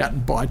rush out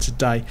and buy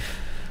today.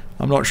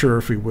 I'm not sure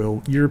if we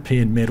will.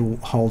 European Metal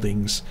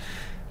Holdings.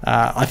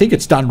 I think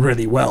it's done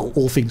really well,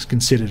 all things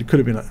considered. It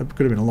could have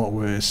been a lot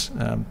worse.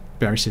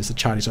 Barry says the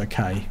chart is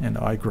okay, and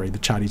I agree, the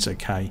chart is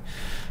okay.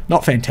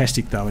 Not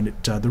fantastic though, and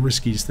the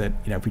risk is that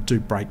if we do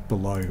break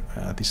below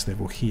this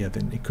level here,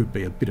 then it could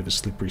be a bit of a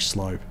slippery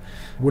slope.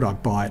 Would I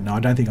buy it? No, I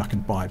don't think I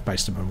can buy it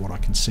based on what I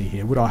can see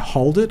here. Would I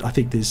hold it? I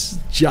think there's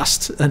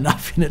just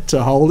enough in it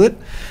to hold it.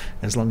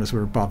 As long as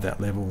we're above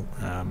that level,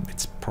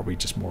 it's probably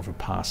just more of a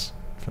pass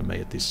for me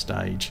at this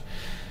stage.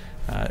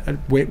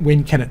 When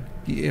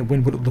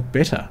would it look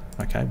better?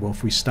 Okay, well,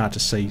 if we start to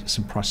see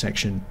some price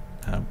action,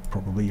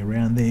 probably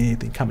around there,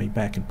 then coming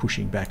back and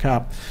pushing back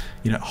up,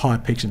 higher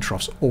peaks and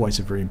troughs, always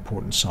a very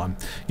important sign.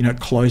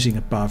 Closing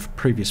above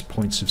previous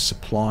points of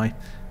supply,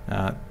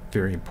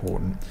 very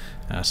important.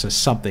 So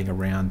something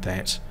around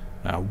that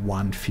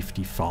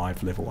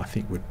 155 level, I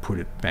think, would put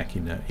it back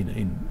in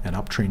an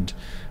uptrend,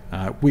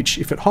 which,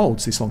 if it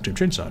holds this long-term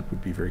trend zone,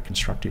 would be very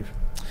constructive.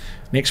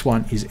 Next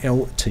one is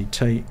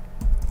LTT,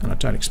 and I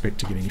don't expect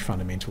to get any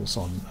fundamentals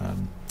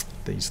on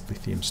these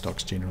lithium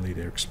stocks generally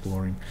they're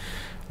exploring.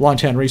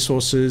 Liontown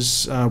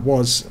Resources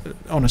was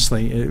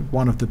honestly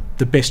one of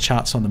the best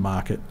charts on the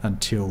market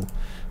until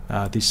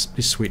this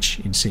switch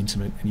in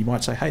sentiment. And you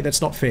might say, hey,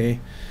 that's not fair.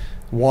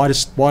 Why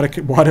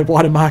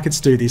do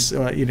markets do this?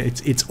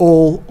 It's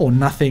all or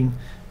nothing,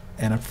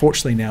 and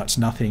unfortunately now it's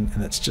nothing,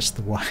 and that's just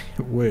the way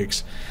it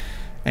works.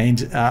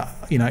 And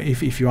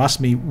if you ask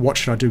me what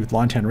should I do with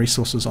Liontown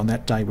Resources on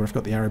that day where I've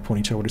got the arrow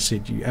pointing to, I would have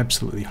said you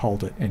absolutely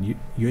hold it, and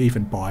you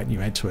even buy it and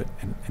you add to it.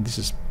 And this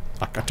is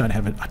like I don't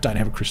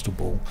have a crystal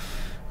ball.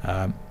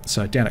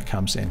 So down it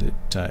comes, and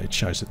it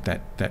shows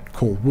that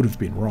call would have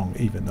been wrong,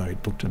 even though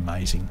it looked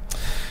amazing.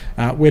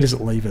 Where does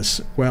it leave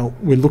us? Well,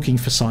 we're looking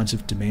for signs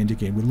of demand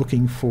again. We're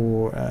looking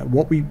for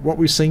what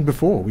we've seen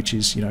before, which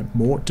is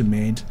more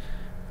demand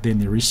than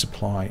there is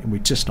supply, and we're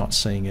just not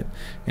seeing it.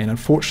 And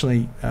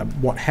unfortunately,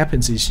 what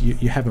happens is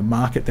you have a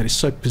market that is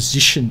so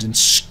positioned and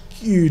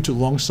skewed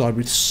alongside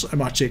with so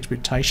much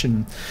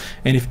expectation,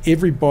 and if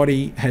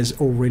everybody has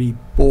already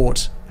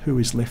bought, who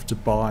is left to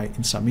buy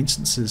in some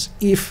instances?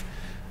 If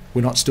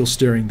we're not still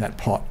stirring that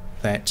pot,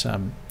 that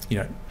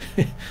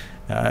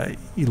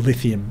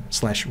lithium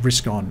 /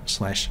 risk on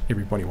 /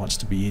 everybody wants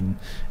to be in,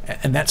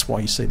 and that's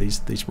why you see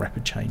these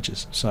rapid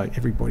changes. So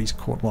everybody's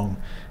caught long.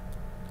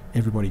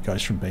 Everybody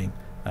goes from being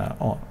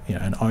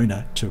an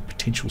owner to a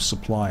potential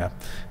supplier.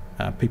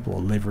 People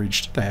are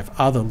leveraged. They have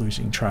other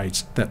losing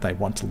trades that they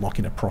want to lock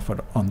in a profit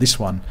on this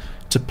one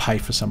to pay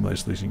for some of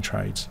those losing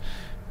trades,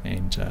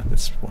 and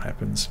that's what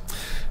happens.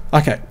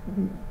 Okay,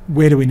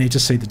 where do we need to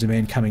see the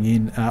demand coming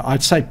in?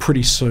 I'd say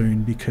pretty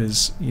soon,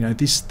 because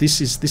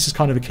this is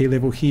kind of a key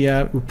level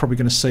here. We're probably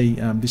going to see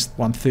this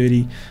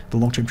 130. The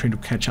long-term trend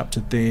will catch up to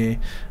there.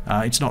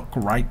 It's not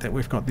great that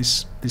we've got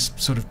this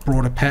sort of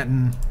broader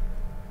pattern.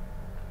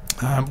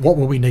 What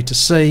will we need to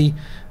see?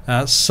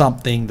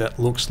 Something that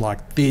looks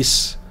like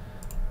this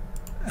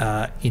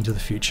into the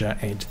future,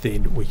 and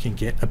then we can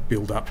get a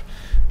build-up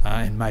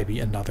and maybe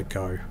another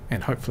go,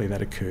 and hopefully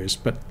that occurs.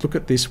 But look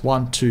at this: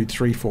 1, 2,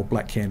 3, 4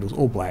 black candles,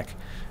 all black.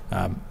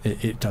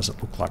 It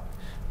doesn't look like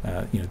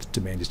the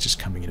demand is just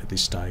coming in at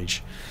this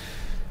stage.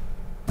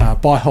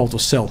 Buy, hold, or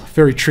sell?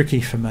 Very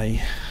tricky for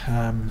me.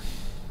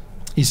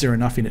 Is there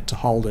enough in it to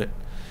hold it?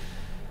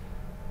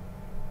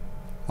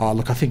 Oh,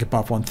 look, I think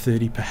above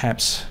 130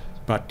 perhaps,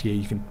 but yeah,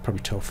 you can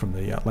probably tell from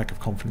the lack of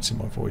confidence in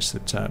my voice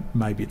that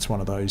maybe it's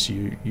one of those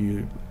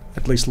you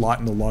at least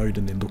lighten the load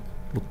and then look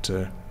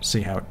to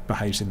see how it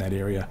behaves in that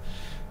area,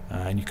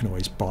 and you can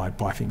always buy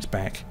things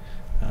back.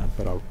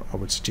 But I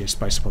would suggest,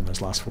 based upon those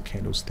last 4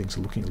 candles, things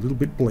are looking a little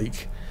bit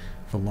bleak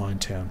for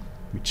Liontown,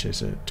 which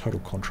is a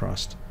total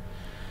contrast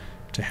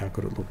to how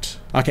good it looked.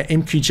 Okay,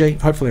 MQG,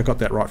 hopefully I got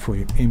that right for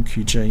you.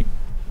 MQG,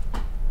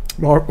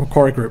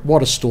 Macquarie Group,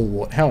 what a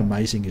stalwart. How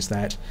amazing is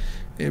that?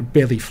 It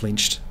barely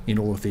flinched in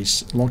all of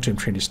these. Long-term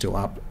trend is still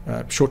up.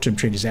 Short-term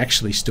trend is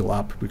actually still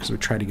up because we're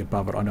trading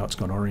above it. I know it's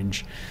gone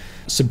orange.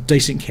 Some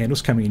decent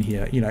candles coming in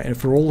here, and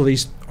for all of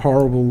these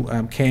horrible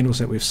candles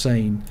that we've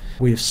seen,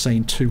 we have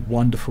seen 2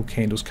 wonderful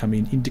candles come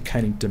in,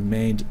 indicating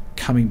demand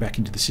coming back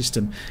into the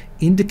system,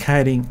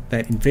 indicating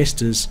that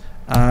investors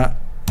are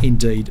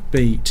indeed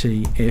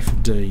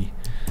BTFD.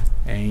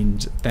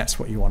 And that's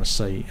what you want to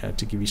see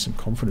to give you some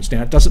confidence.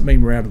 Now, it doesn't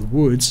mean we're out of the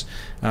woods,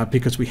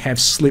 because we have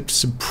slipped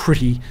some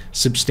pretty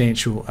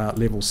substantial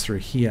levels through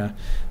here.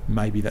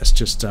 Maybe that's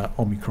just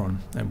Omicron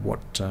and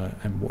what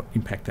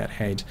impact that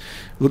had.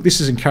 Look,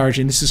 this is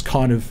encouraging. This is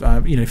kind of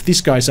if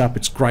this goes up,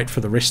 it's great for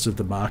the rest of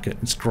the market.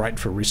 It's great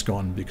for risk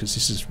on, because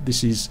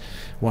this is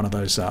one of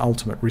those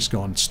ultimate risk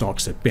on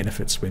stocks that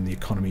benefits when the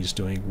economy is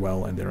doing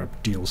well and there are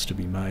deals to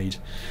be made.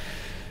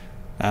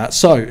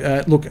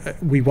 Look,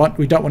 we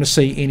don't want to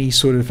see any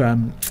sort of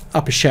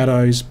upper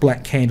shadows,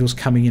 black candles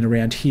coming in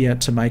around here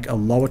to make a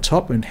lower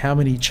top. And how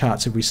many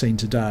charts have we seen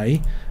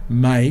today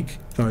make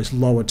those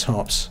lower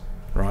tops?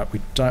 Right,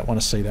 we don't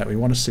want to see that. We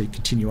want to see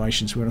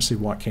continuations. We want to see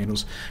white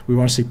candles. We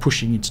want to see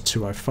pushing into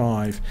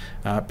 205,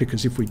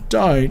 because if we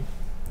don't,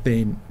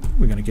 then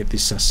we're going to get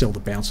this sell the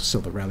bounce or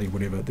sell the rally,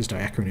 whatever. There's no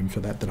acronym for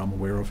that I'm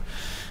aware of,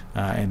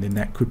 and then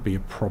that could be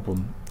a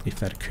problem if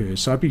that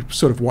occurs. So I'd be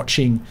sort of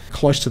watching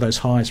close to those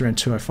highs around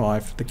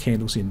 205, the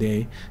candles in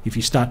there. If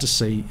you start to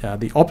see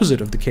the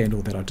opposite of the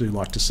candle that I do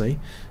like to see,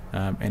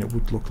 and it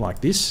would look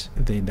like this,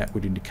 then that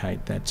would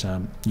indicate that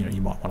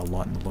you might want to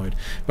lighten the load.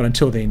 But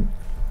until then,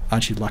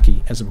 aren't you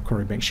lucky as a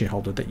Macquarie Bank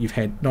shareholder that you've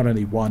had not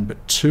only 1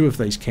 but 2 of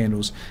these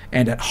candles,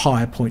 and at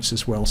higher points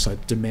as well? So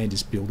demand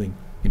is building,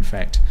 in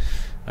fact.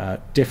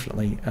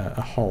 Definitely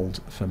a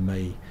hold for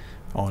me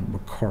on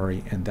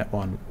Macquarie, and that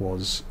one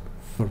was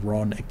for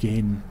Ron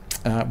again.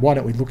 Why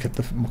don't we look at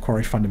the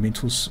Macquarie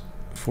fundamentals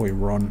for you,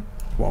 Ron,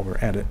 while we're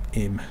at it?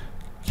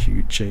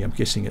 MQG, I'm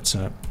guessing it's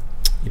a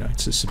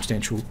it's a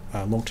substantial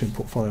long-term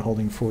portfolio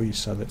holding for you,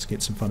 so let's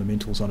get some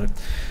fundamentals on it.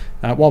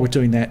 While we're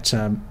doing that,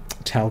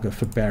 Talga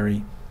for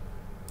Barry,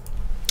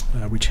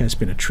 which has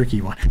been a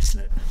tricky one,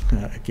 hasn't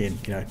it? Again,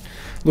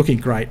 looking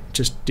great,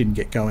 just didn't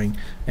get going.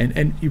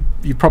 And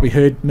you probably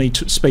heard me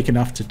speak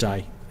enough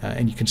today,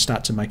 and you can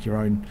start to make your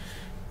own,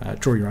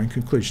 draw your own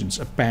conclusions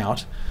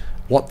about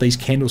what these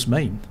candles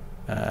mean.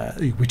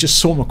 We just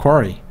saw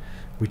Macquarie.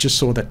 We just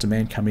saw that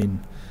demand come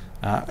in,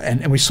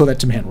 and we saw that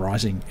demand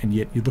rising, and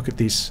yet you look at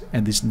this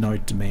and there's no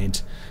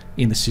demand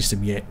in the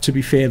system yet. To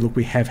be fair, look,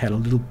 we have had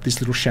this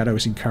little shadow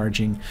is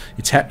encouraging.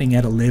 It's happening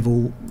at a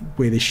level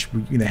where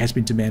there has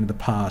been demand in the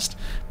past,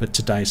 but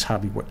today is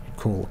hardly what you'd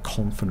call a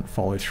confident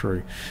follow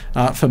through.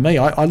 For me,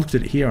 I looked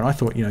at it here and I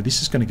thought,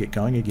 this is going to get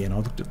going again. I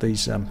looked at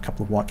these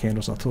couple of white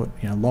candles. I thought,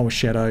 lower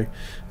shadow,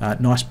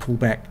 nice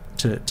pullback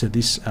to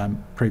this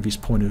previous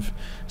point of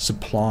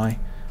supply.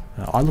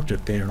 I looked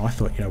at it there and I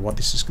thought, what,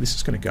 this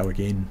is going to go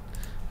again.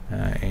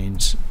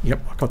 And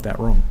yep, I got that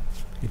wrong.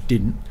 It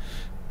didn't.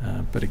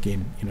 But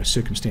again,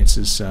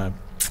 circumstances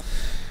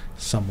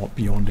somewhat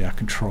beyond our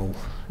control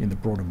in the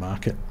broader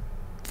market.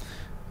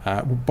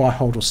 We'll buy,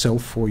 hold or sell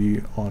for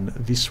you on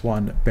this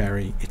one,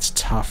 Barry. It's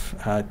tough,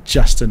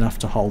 just enough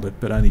to hold it,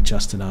 but only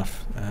just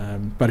enough.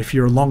 But if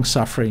you're a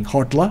long-suffering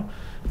hodler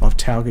of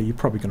Talga, you're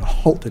probably going to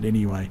hold it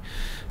anyway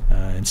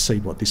and see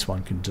what this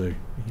one can do.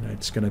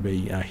 It's going to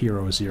be a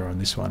hero or zero on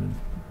this one.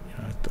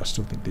 And, I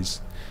still think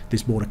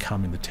there's more to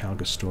come in the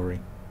Talga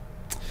story.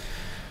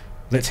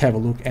 Let's have a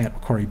look at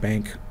Macquarie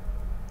Bank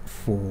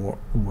for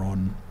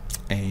Ron,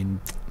 and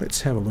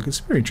let's have a look. It's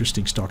a very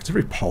interesting stock. It's a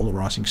very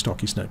polarizing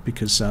stock, isn't it?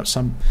 Because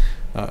some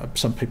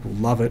people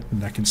love it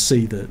and they can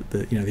see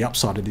the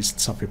upside of this.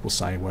 Some people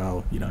say,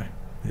 well,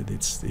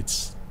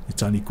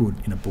 it's only good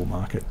in a bull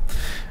market.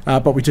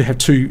 But we do have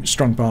 2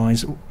 strong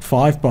buys,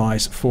 5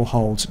 buys, 4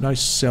 holds, no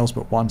sells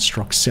but 1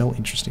 strong sell.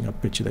 Interesting. I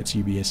bet you that's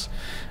UBS.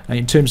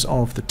 In terms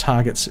of the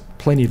targets,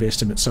 plenty of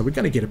estimates, so we're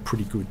going to get a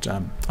pretty good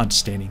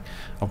understanding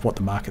of what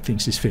the market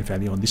thinks is fair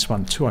value on this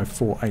one,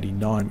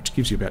 204.89, which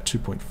gives you about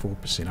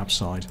 2.4%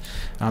 upside.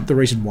 The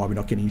reason why we're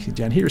not getting anything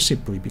down here is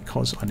simply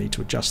because I need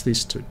to adjust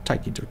this to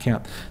take into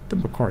account the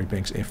Macquarie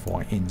Bank's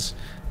FY ends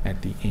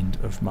at the end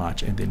of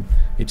March, and then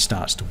it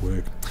starts to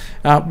work.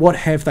 What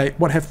has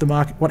the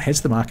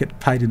market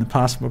paid in the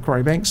past for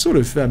Macquarie Bank? Sort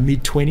of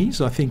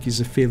mid-20s, I think,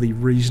 is a fairly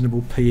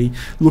reasonable PE.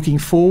 Looking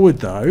forward,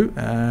 though,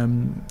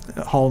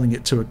 holding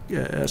it to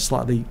a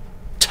slightly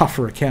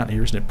tougher account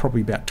here, isn't it?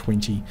 Probably about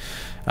 20.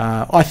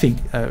 I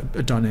think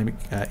a dynamic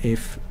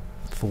F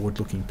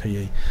forward-looking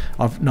PE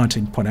of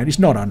 19.8 is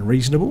not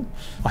unreasonable.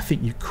 I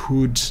think you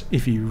could,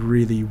 if you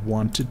really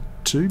wanted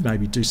to,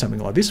 maybe do something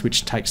like this,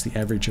 which takes the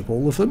average of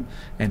all of them,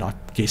 and I'm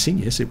guessing,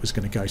 yes, it was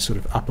going to go sort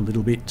of up a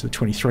little bit to the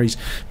 23s,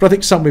 but I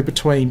think somewhere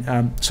between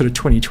sort of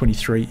 20 and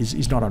 23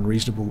 is not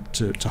unreasonable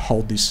to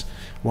hold this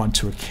one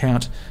to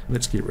account.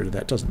 Let's get rid of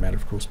that. Doesn't matter,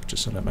 of course,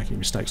 just so I don't make any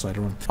mistakes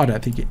later on. I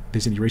don't think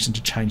there's any reason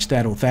to change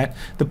that or that.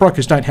 The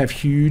brokers don't have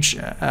huge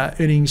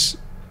earnings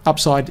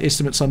upside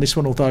estimates on this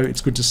one, although it's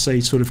good to see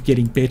sort of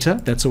getting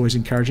better. That's always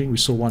encouraging. We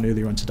saw one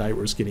earlier on today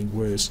where it's getting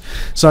worse.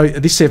 So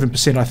this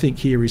 7% I think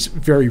here is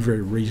very,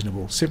 very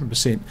reasonable.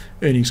 7%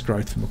 earnings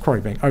growth from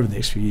Macquarie Bank over the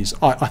next few years.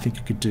 I think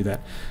you could do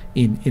that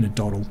in a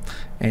doddle,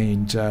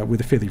 and with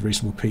a fairly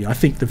reasonable P. I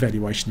think the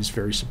valuation is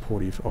very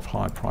supportive of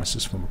higher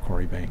prices for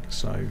Macquarie Bank.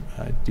 So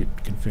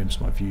it confirms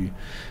my view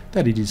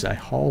that it is a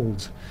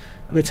hold.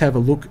 Let's have a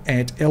look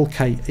at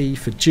LKE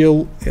for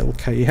Jill.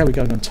 LKE, how are we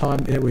going on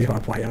time? Yeah, we are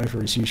way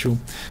over as usual.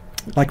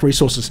 Lake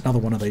Resources, another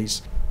one of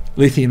these.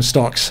 Lithium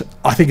stocks,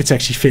 I think it's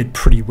actually fared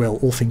pretty well,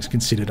 all things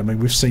considered. I mean,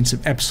 we've seen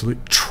some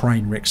absolute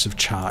train wrecks of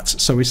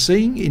charts. So we're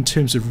seeing, in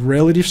terms of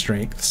relative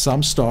strength,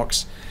 some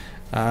stocks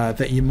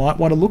that you might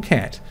want to look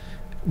at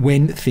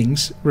when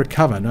things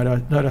recover.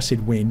 Note I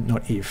said when,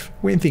 not if.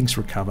 When things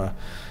recover,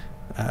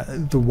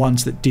 the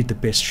ones that did the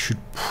best should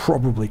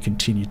probably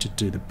continue to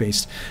do the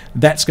best.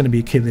 That's going to be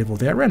a key level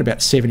there, around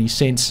about 70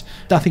 cents.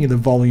 Nothing in the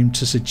volume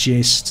to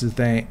suggest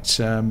that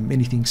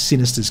anything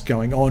sinister is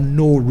going on,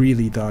 nor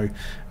really, though,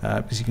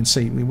 as you can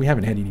see, we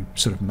haven't had any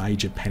sort of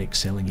major panic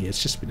selling here.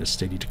 It's just been a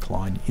steady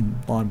decline in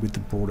line with the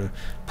broader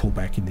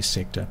pullback in this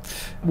sector.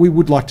 We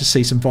would like to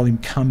see some volume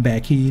come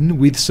back in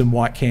with some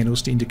white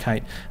candles to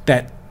indicate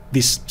that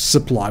this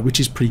supply,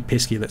 which is pretty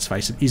pesky, let's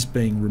face it, is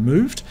being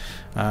removed,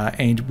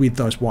 and with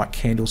those white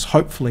candles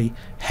hopefully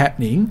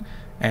happening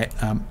at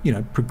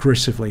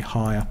progressively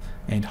higher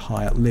and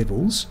higher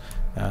levels,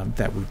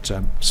 that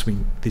would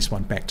swing this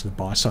one back to the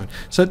buy side.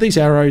 So these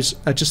arrows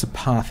are just a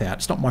path out.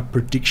 It's not my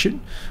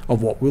prediction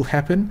of what will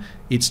happen.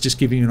 It's just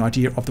giving you an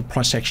idea of the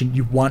price action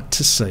you want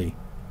to see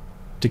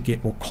to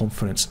get more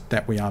confidence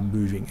that we are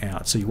moving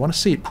out. So you want to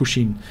see it push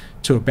in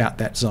to about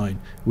that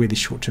zone where this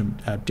short-term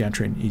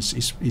downtrend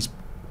is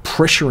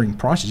pressuring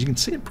prices. You can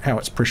see how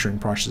it's pressuring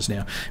prices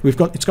now.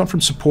 It's gone from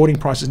supporting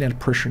prices now to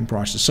pressuring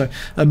prices. So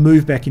a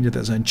move back into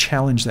that zone,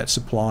 challenge that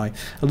supply.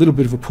 A little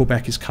bit of a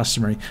pullback is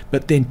customary,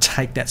 but then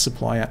take that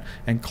supply out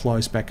and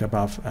close back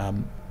above.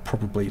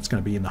 Probably it's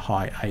going to be in the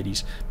high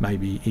 80s,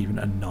 maybe even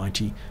a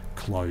 90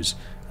 close,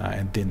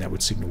 and then that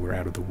would signal we're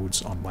out of the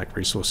woods on Lake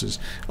Resources.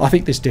 I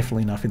think there's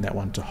definitely enough in that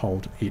one to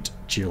hold it,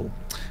 Jill.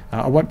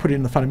 I won't put it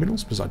in the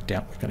fundamentals because I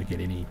doubt we're going to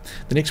get any.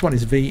 The next one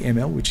is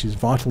VML, which is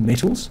Vital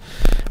Metals,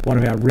 one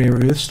of our rare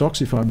earth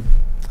stocks, if I'm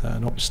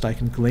not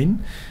mistaken,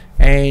 Glenn.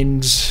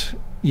 And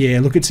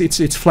Yeah, look, it's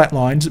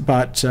flatlined,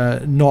 but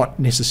not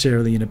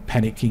necessarily in a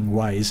panicking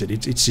way, is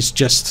it? It's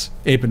just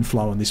ebb and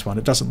flow on this one.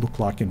 It doesn't look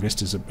like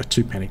investors are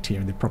too panicked here,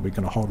 and they're probably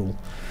going to hodl.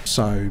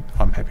 So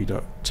I'm happy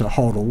to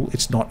hodl.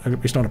 It's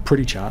not a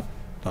pretty chart,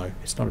 though.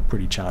 It's not a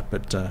pretty chart,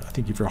 but I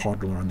think if you're a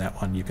hodler on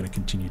that one, you're going to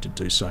continue to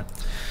do so.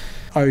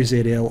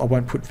 OZL, I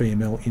won't put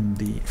VML in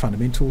the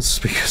fundamentals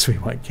because we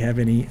won't have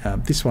any.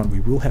 This one we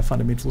will have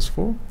fundamentals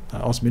for,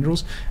 Oz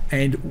Minerals,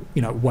 and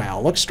wow,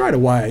 like straight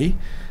away,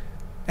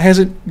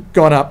 hasn't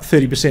gone up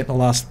 30% in the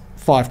last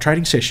 5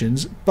 trading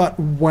sessions, but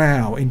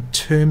wow, in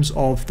terms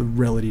of the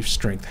relative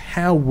strength,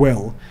 how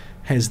well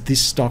has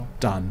this stock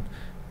done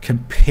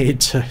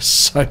compared to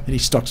so many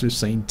stocks we've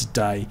seen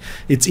today?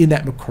 It's in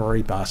that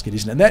Macquarie basket,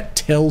 isn't it? And that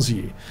tells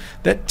you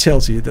that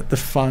the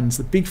funds,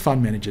 the big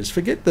fund managers,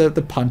 forget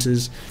the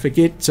punters,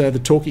 forget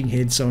the talking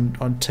heads on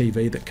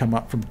TV that come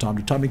up from time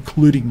to time,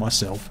 including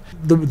myself.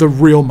 The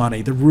real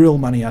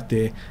money out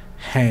there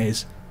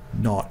has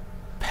not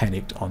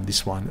panicked on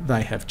this one.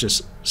 They have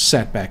just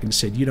sat back and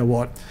said, you know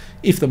what,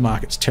 if the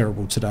market's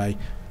terrible today,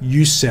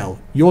 you sell.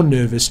 You're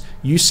nervous,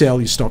 you sell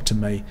your stock to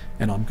me,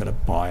 and I'm going to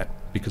buy it,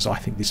 because I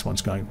think this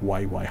one's going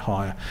way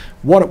higher.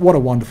 What a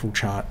wonderful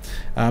chart.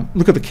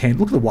 Look at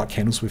the white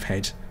candles we've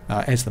had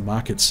as the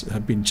markets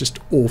have been just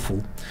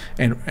awful,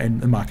 and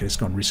the market has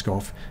gone risk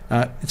off.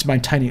 It's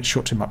maintaining its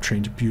short-term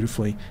uptrend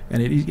beautifully,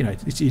 and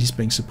it is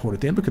being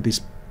supported. Then look at this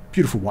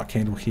beautiful white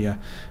candle here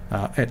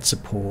at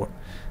support.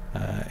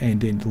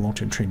 And then the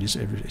long-term trend is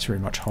very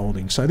much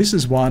holding. So this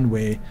is one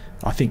where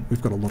I think we've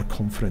got a lot of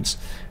confidence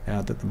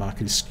that the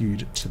market is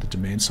skewed to the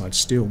demand side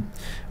still.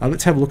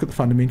 Let's have a look at the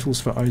fundamentals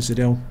for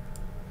OZL,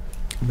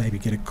 maybe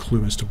get a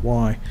clue as to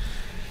why.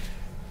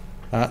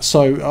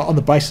 So on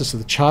the basis of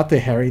the chart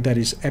there, Harry, that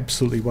is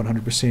absolutely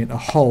 100% a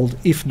hold,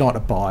 if not a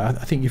buy. I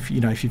think if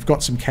you've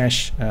got some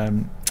cash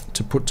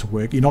to put to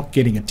work, you're not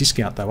getting a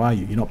discount though, are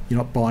you? You're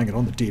not buying it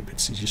on the dip.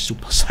 You're still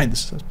paying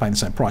the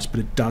same price, but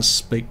it does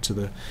speak to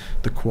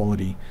the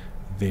quality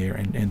there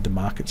and the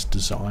market's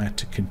desire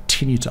to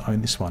continue to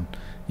own this one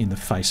in the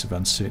face of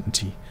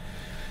uncertainty.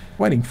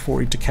 Waiting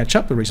for it to catch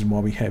up. The reason why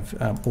we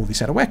have all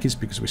this out of whack is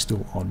because we're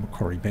still on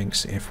Macquarie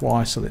Bank's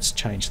FY, so let's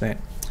change that.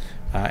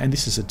 And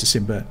this is a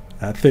December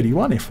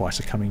 31 FY,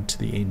 so coming to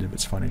the end of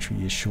its financial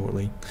year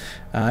shortly.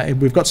 And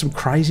we've got some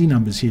crazy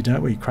numbers here,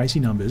 don't we? Crazy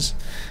numbers.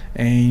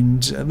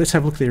 And let's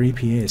have a look at their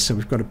EPS. So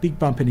we've got a big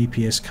bump in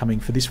EPS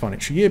coming for this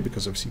financial year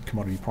because obviously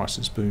commodity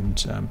prices boomed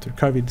through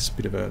COVID. There's a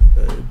bit of a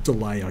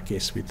delay, I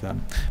guess, with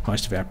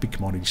most of our big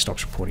commodity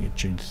stocks reporting at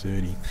June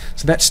 30.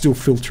 So that's still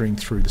filtering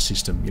through the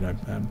system,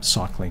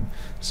 cycling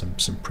some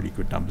pretty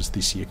good numbers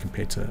this year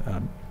compared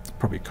to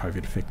probably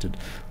COVID affected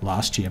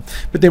last year.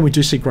 But then we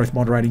do see growth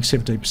moderating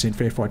 17%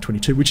 for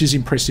FY22, which is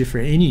impressive for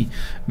any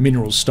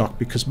mineral stock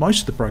because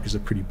most of the brokers are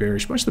pretty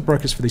bearish. Most of the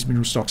brokers for these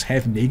mineral stocks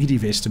have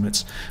negative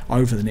estimates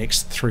over the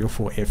next 3 or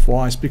 4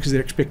 FYs because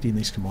they're expecting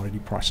these commodity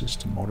prices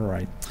to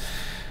moderate.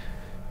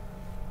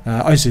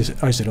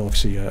 OZL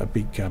obviously a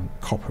big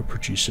copper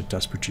producer,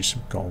 does produce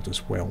some gold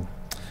as well.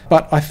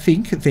 But I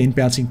think then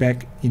bouncing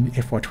back in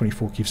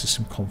FY24 gives us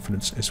some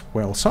confidence as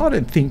well. So I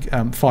don't think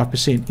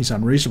 5% is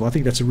unreasonable. I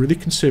think that's a really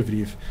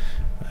conservative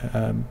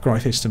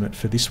growth estimate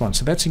for this one.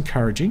 So that's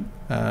encouraging.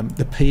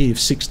 The PE of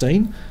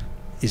 16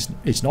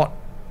 is not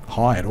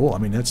high at all. I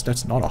mean,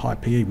 that's not a high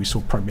PE. We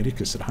saw Pro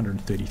Medicus at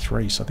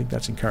 133, so I think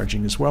that's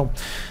encouraging as well.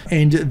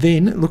 And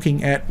then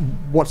looking at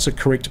what's a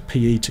correct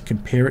PE to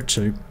compare it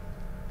to,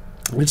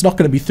 it's not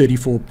going to be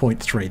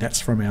 34.3.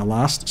 That's from our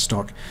last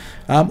stock.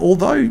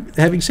 Although,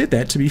 having said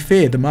that, to be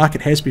fair, the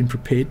market has been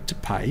prepared to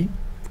pay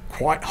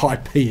quite high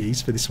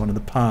PEs for this one in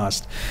the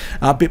past.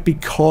 But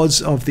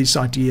because of this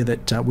idea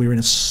that we're in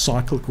a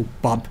cyclical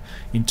bump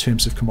in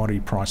terms of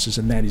commodity prices,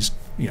 and that is,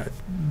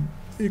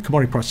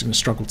 commodity prices are going to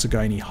struggle to go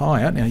any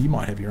higher. Now, you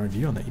might have your own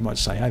view on that. You might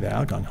say, hey, they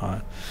are going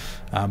higher.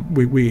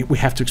 We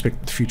have to expect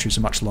that the future is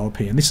a much lower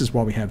P, and this is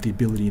why we have the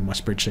ability in my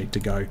spreadsheet to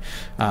go,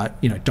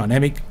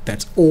 dynamic.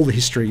 That's all the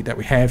history that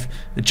we have,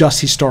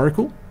 just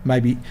historical.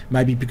 Maybe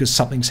because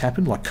something's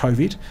happened like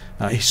COVID,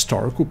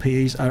 historical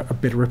PEs are a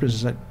better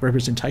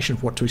representation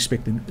of what to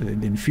expect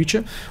in the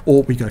future,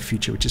 or we go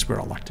future, which is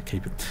where I like to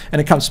keep it. And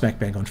it comes smack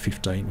bang on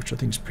 15, which I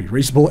think is pretty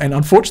reasonable. And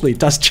unfortunately, it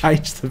does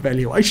change the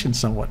valuation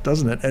somewhat,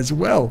 doesn't it, as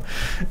well?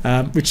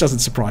 Which doesn't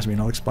surprise me,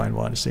 and I'll explain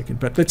why in a second.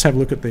 But let's have a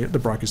look at the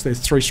brokers. There's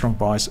 3 strong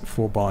buys,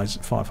 4 buys,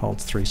 5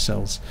 holds, 3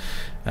 sells.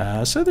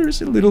 So there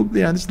is a little,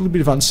 there's a little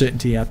bit of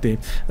uncertainty out there.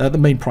 The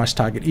mean price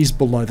target is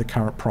below the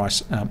current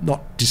price,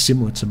 not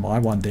dissimilar to my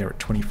one there at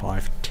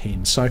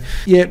 25.10. So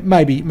yeah,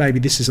 maybe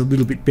this is a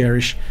little bit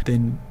bearish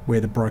than where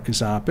the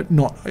brokers are, but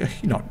not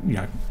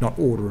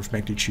order of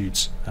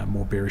magnitudes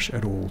more bearish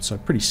at all. So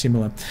pretty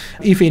similar.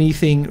 If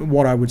anything,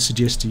 what I would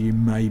suggest to you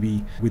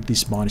maybe with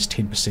this minus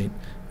 10%,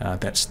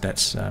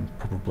 that's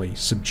probably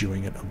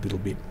subduing it a little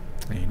bit.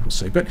 And we'll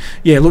see. But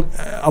yeah, look,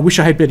 I wish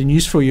I had better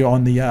news for you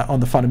on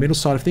the fundamental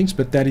side of things,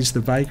 but that is the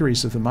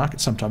vagaries of the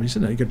market sometimes,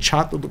 isn't it? You've got a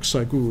chart that looks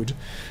so good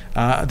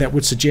that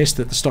would suggest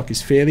that the stock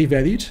is fairly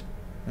valued,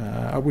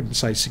 I wouldn't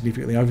say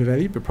significantly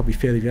overvalued, but probably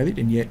fairly valued,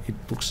 and yet it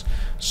looks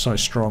so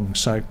strong.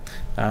 So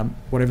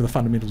whatever the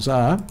fundamentals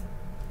are,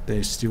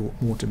 there's still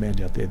more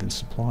demand out there than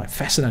supply.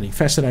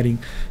 Fascinating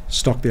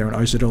stock there on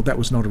OZL. That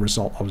was not a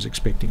result I was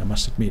expecting, I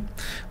must admit.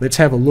 Let's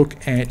have a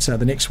look at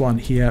the next one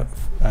here.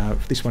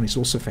 This one is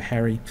also for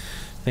Harry.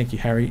 Thank you,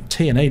 Harry.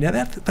 T&E. Now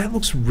that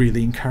looks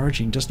really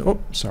encouraging, doesn't it?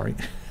 Oh, sorry.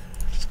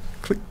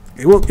 Click.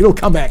 It'll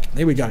come back.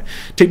 There we go.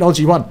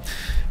 Technology one.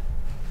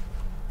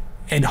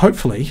 And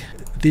hopefully,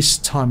 this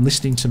time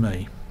listening to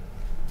me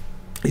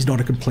is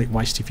not a complete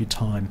waste of your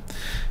time,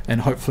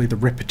 and hopefully the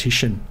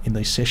repetition in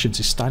these sessions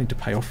is starting to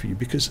pay off for you,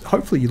 because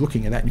hopefully you're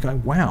looking at that and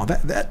going, wow,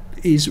 that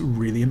is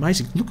really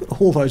amazing. Look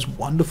at all those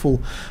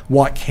wonderful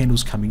white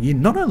candles coming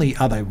in. Not only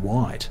are they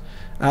white,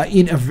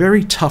 in a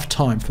very tough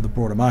time for the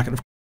broader market.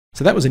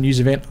 So that was a news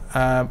event.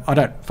 I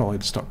don't follow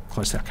the stock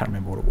closely. I can't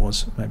remember what it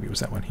was. Maybe it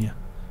was that one here,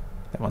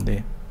 that one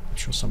there. I'm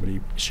sure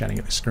somebody is shouting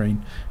at the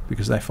screen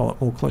because they follow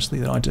it more closely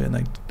than I do,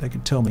 and they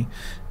can tell me.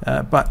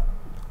 But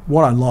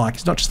what I like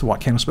is not just the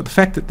white candles, but the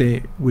fact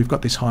that we've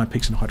got these high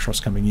peaks and high troughs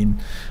coming in.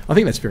 I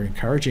think that's very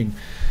encouraging.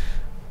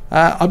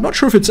 I'm not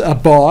sure if it's a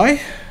buy.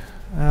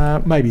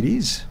 Maybe it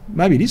is.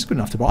 Maybe it is good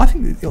enough to buy. I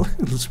think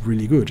it looks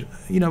really good.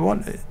 You know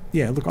what?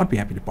 Yeah, look, I'd be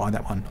happy to buy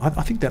that one.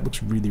 I think that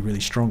looks really, really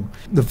strong.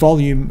 The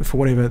volume for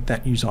whatever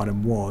that news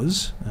item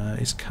was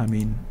is come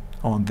in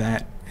on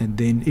that, and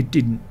then it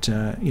didn't.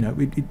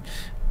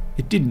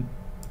 It didn't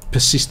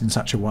persist in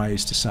such a way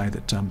as to say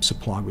that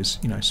supply was,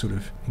 sort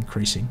of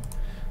increasing.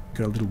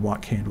 Got a little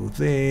white candle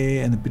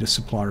there and a bit of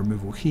supply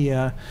removal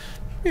here.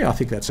 Yeah, I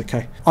think that's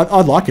okay.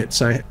 I like it.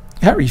 So,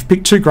 Harry, you've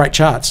picked two great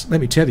charts,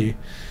 let me tell you,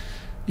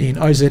 in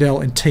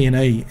OZL and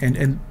T&E,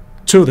 and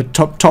two of the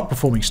top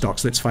performing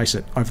stocks, let's face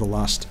it, over the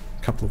last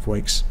couple of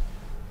weeks.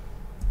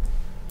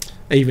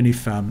 Even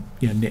if,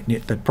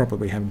 net, they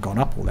probably haven't gone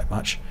up all that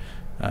much.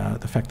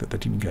 The fact that they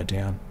didn't go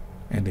down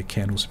and their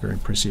candles are very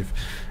impressive.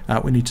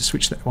 We need to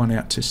switch that one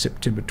out to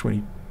September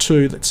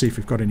 22. Let's see if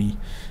we've got any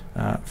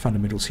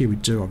fundamentals here. We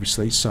do,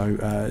 obviously.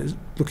 So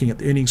looking at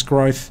the earnings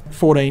growth,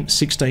 14,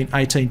 16,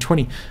 18,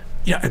 20.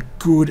 A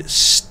good,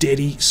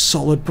 steady,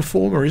 solid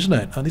performer, isn't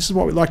it? And this is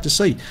what we like to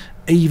see.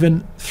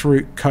 Even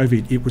through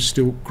COVID, it was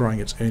still growing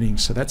its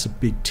earnings. So that's a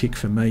big tick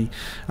for me.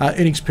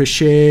 Earnings per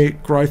share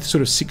growth,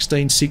 sort of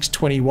 16, 6,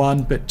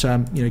 21, but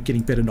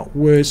getting better, not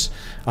worse.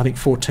 I think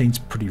 14 is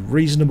pretty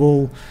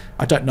reasonable.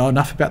 I don't know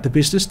enough about the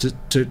business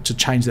to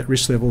change that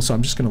risk level, so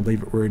I'm just going to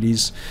leave it where it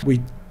is.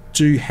 We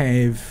do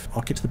have,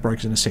 I'll get to the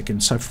brokers in a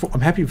second, so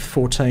I'm happy with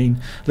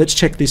 14. Let's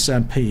check this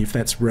P if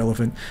that's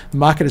relevant. The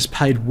market has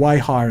paid way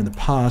higher in the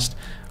past.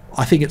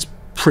 I think it's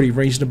pretty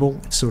reasonable.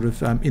 It's sort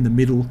of in the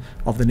middle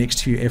of the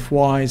next few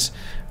FYs.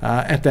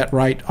 At that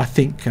rate, I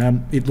think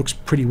it looks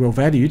pretty well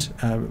valued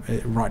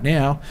right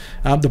now.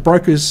 The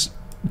brokers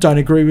don't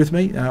agree with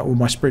me, or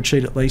my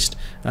spreadsheet at least.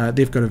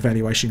 They've got a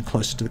valuation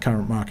closer to the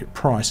current market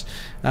price,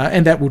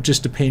 and that will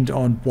just depend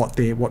on what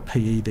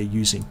PE they're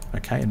using,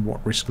 okay, and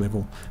what risk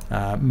level.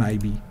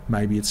 Maybe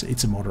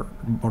it's a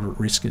moderate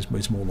risk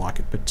is more like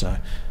it, but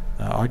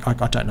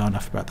I don't know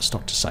enough about the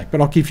stock to say.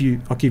 But I'll give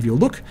you a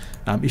look.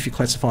 If you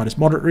classify it as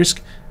moderate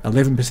risk,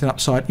 11%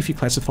 upside. If you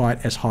classify it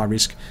as high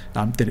risk,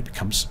 then it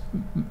becomes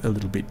a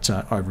little bit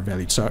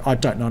overvalued. So I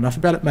don't know enough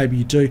about it. Maybe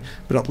you do,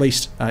 but at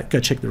least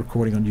go check the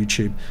recording on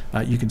YouTube.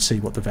 You can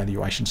see what the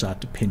valuations are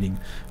depending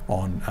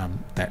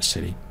on that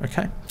setting.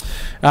 Okay.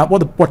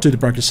 What do the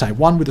brokers say?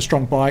 1 with a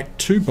strong buy,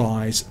 2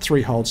 buys,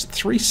 3 holds,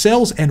 3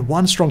 sells, and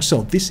 1 strong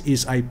sell. This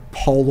is a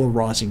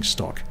polarizing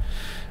stock.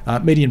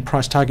 Median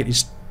price target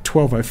is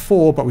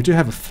 12.04, but we do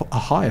have a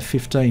high of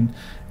 15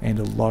 and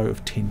a low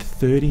of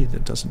 10.30.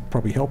 That doesn't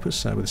probably help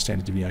us with a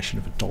standard deviation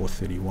of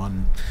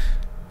 $1.31.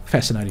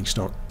 Fascinating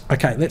stock.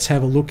 Okay, let's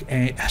have a look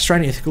at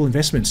Australian Ethical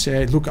Investments.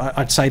 Look,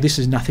 I'd say this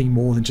is nothing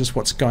more than just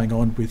what's going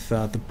on with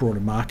the broader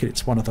market.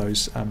 It's one of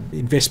those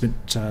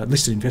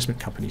listed investment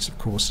companies, of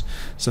course,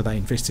 so they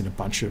invest in a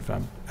bunch of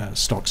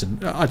stocks,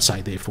 and I'd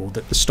say, therefore,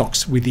 that the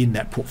stocks within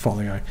that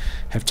portfolio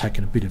have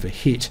taken a bit of a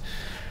hit.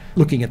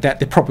 Looking at that,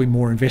 they're probably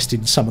more invested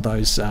in some of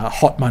those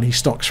hot money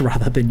stocks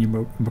rather than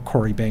your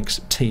Macquarie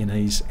Banks,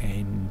 T&Es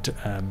and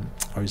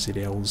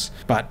OZLs.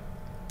 But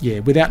yeah,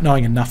 without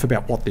knowing enough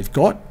about what they've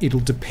got,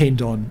 it'll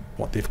depend on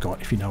what they've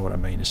got, if you know what I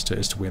mean, as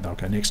to where they'll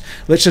go next.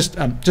 Let's just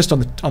on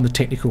the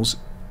technicals,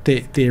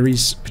 there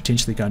is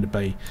potentially going to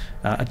be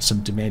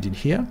some demand in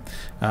here.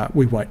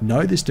 We won't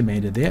know there's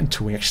demand in there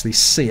until we actually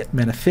see it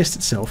manifest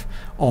itself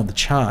on the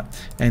chart.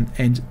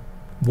 And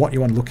what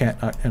you want to look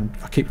at, and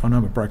I know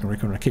I'm a broken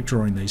record and I keep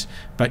drawing these,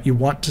 but you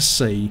want to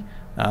see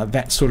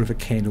that sort of a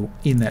candle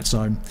in that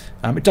zone.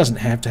 It doesn't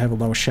have to have a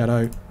lower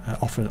shadow,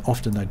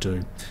 often they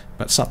do,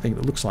 but something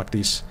that looks like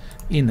this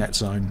in that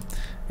zone,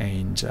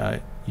 and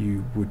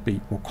you would be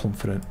more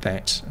confident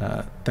that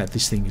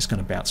this thing is going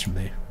to bounce from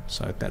there.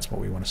 So that's what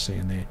we want to see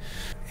in there.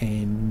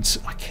 And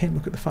I can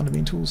look at the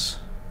fundamentals.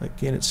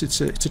 Again, it's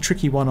a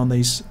tricky one on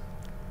these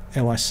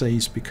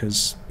LICs,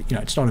 because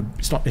it's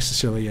not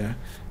necessarily a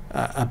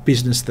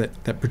business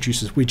that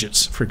produces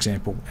widgets, for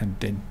example, and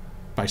then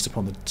based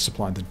upon the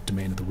supply and the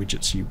demand of the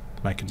widgets, you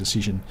make a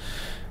decision.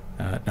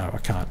 No, I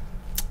can't.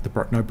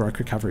 No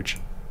broker coverage.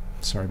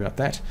 Sorry about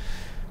that.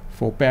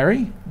 For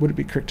Barry, would it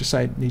be correct to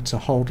say it needs to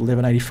hold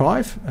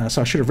 1185?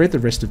 So I should have read the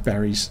rest of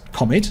Barry's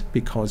comment,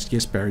 because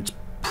yes, Barry, it's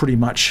pretty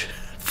much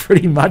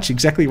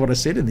exactly what I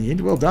said in the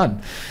end. Well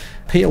done.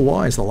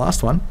 PLY is the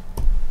last one.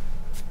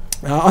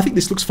 I think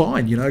this looks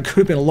fine. You know, it could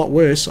have been a lot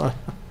worse. I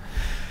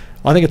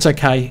think it's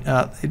okay.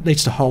 It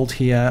needs to hold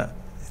here.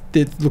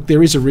 Look,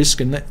 there is a risk,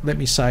 and let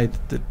me say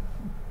that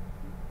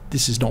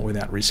this is not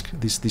without risk,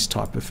 this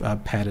type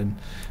of pattern,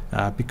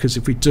 because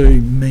if we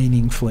do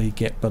meaningfully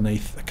get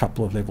beneath a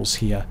couple of levels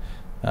here,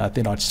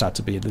 then I'd start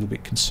to be a little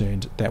bit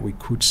concerned that we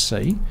could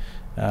see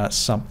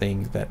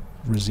something that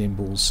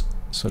resembles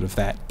sort of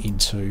that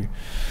into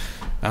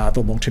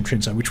the long-term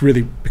trend zone, which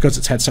really, because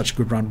it's had such a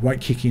good run, won't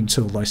kick in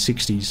until low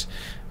 60s.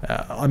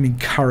 I'm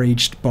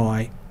encouraged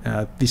by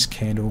this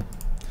candle,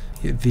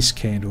 and this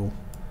candle.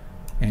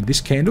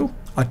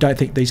 I don't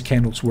think these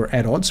candles were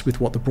at odds with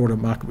what the broader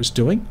market was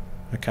doing.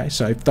 Okay,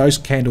 so if those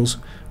candles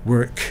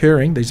were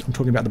occurring, these, I'm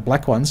talking about the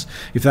black ones,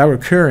 if they were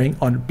occurring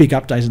on big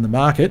updays in the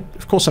market,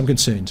 of course I'm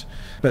concerned.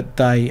 But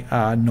they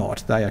are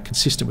not. They are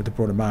consistent with the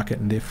broader market,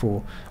 and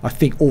therefore I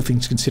think, all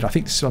things considered, I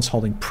think this one's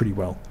holding pretty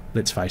well,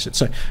 let's face it.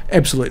 So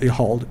absolutely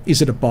hold.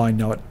 Is it a buy?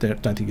 No, I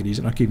don't think it is,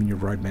 and I've given you a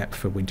roadmap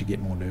for when to get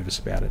more nervous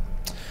about it.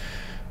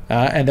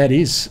 And that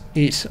is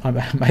it. I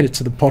made it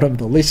to the bottom of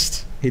the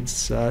list.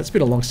 It's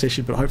been a long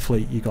session, but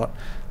hopefully you got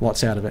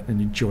lots out of it and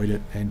enjoyed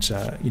it. And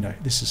you know,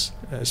 this is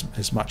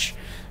as much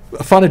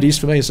fun it is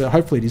for me as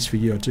hopefully it is for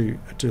you. I do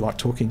like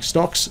talking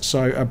stocks,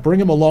 so bring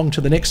them along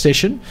to the next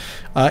session.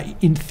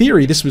 In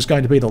theory, this was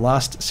going to be the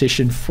last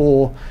session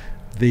for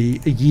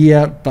the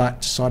year,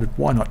 but decided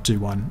why not do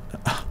one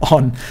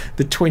on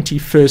the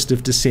 21st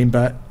of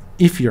December.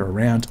 If you're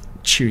around,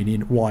 tune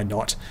in. Why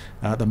not?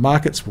 The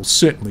markets will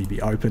certainly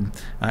be open,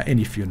 and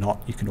if you're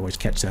not, you can always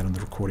catch that on the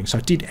recording. So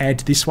I did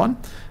add this one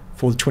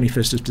for the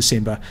 21st of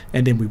December,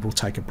 and then we will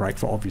take a break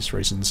for obvious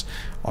reasons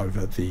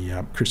over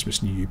the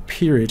Christmas New Year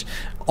period.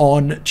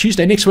 On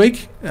Tuesday next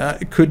week,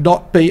 it could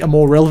not be a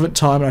more relevant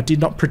time, and I did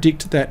not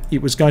predict that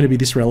it was going to be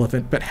this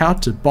relevant, but how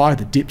to buy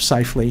the dip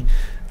safely,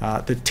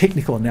 the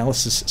technical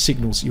analysis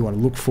signals you want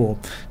to look for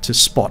to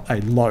spot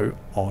a low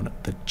on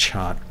the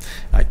chart.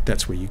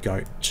 That's where you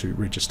go to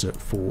register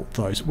for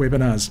those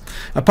webinars.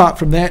 Apart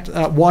from that,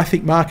 why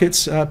think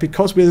markets?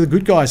 Because we're the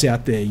good guys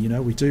out there. You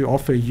know, we do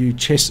offer you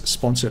CHESS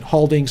sponsored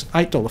holdings,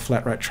 $8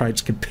 flat rate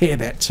trades. Compare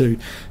that to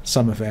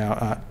some of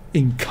our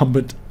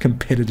incumbent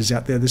competitors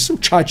out there. They're still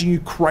charging you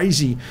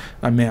crazy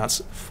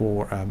amounts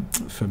for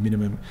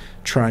minimum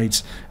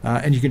trades,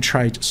 and you can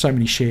trade so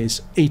many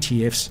shares,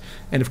 ETFs,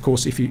 and of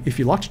course if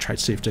you like to trade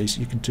CFDs,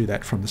 you can do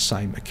that from the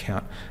same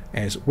account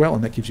as well,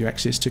 and that gives you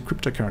access to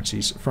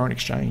cryptocurrencies, foreign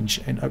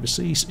exchange, and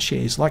overseas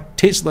shares like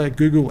Tesla,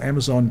 Google,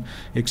 Amazon,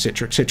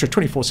 etc., etc.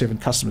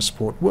 24/7 customer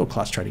support,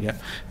 world-class trading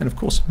app, and of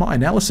course my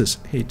analysis.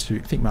 Head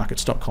to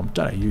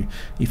thinkmarkets.com.au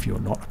if you're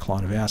not a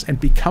client of ours and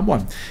become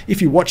one.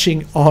 If you're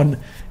watching on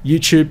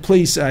YouTube,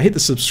 please hit the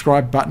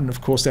subscribe button.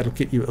 Of course, that'll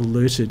get you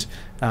alerted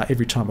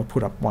every time I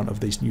put up one of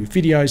these new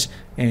videos,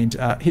 and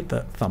hit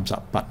the thumbs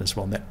up button as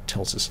well, and that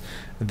tells us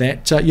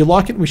that you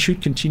like it and we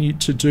should continue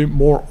to do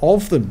more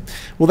of them.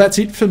 Well, that's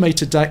it for me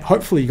today.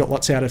 Hopefully you got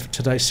lots out of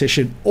today's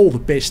session. All the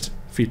best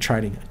for your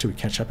trading until we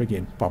catch up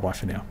again. Bye bye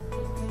for now.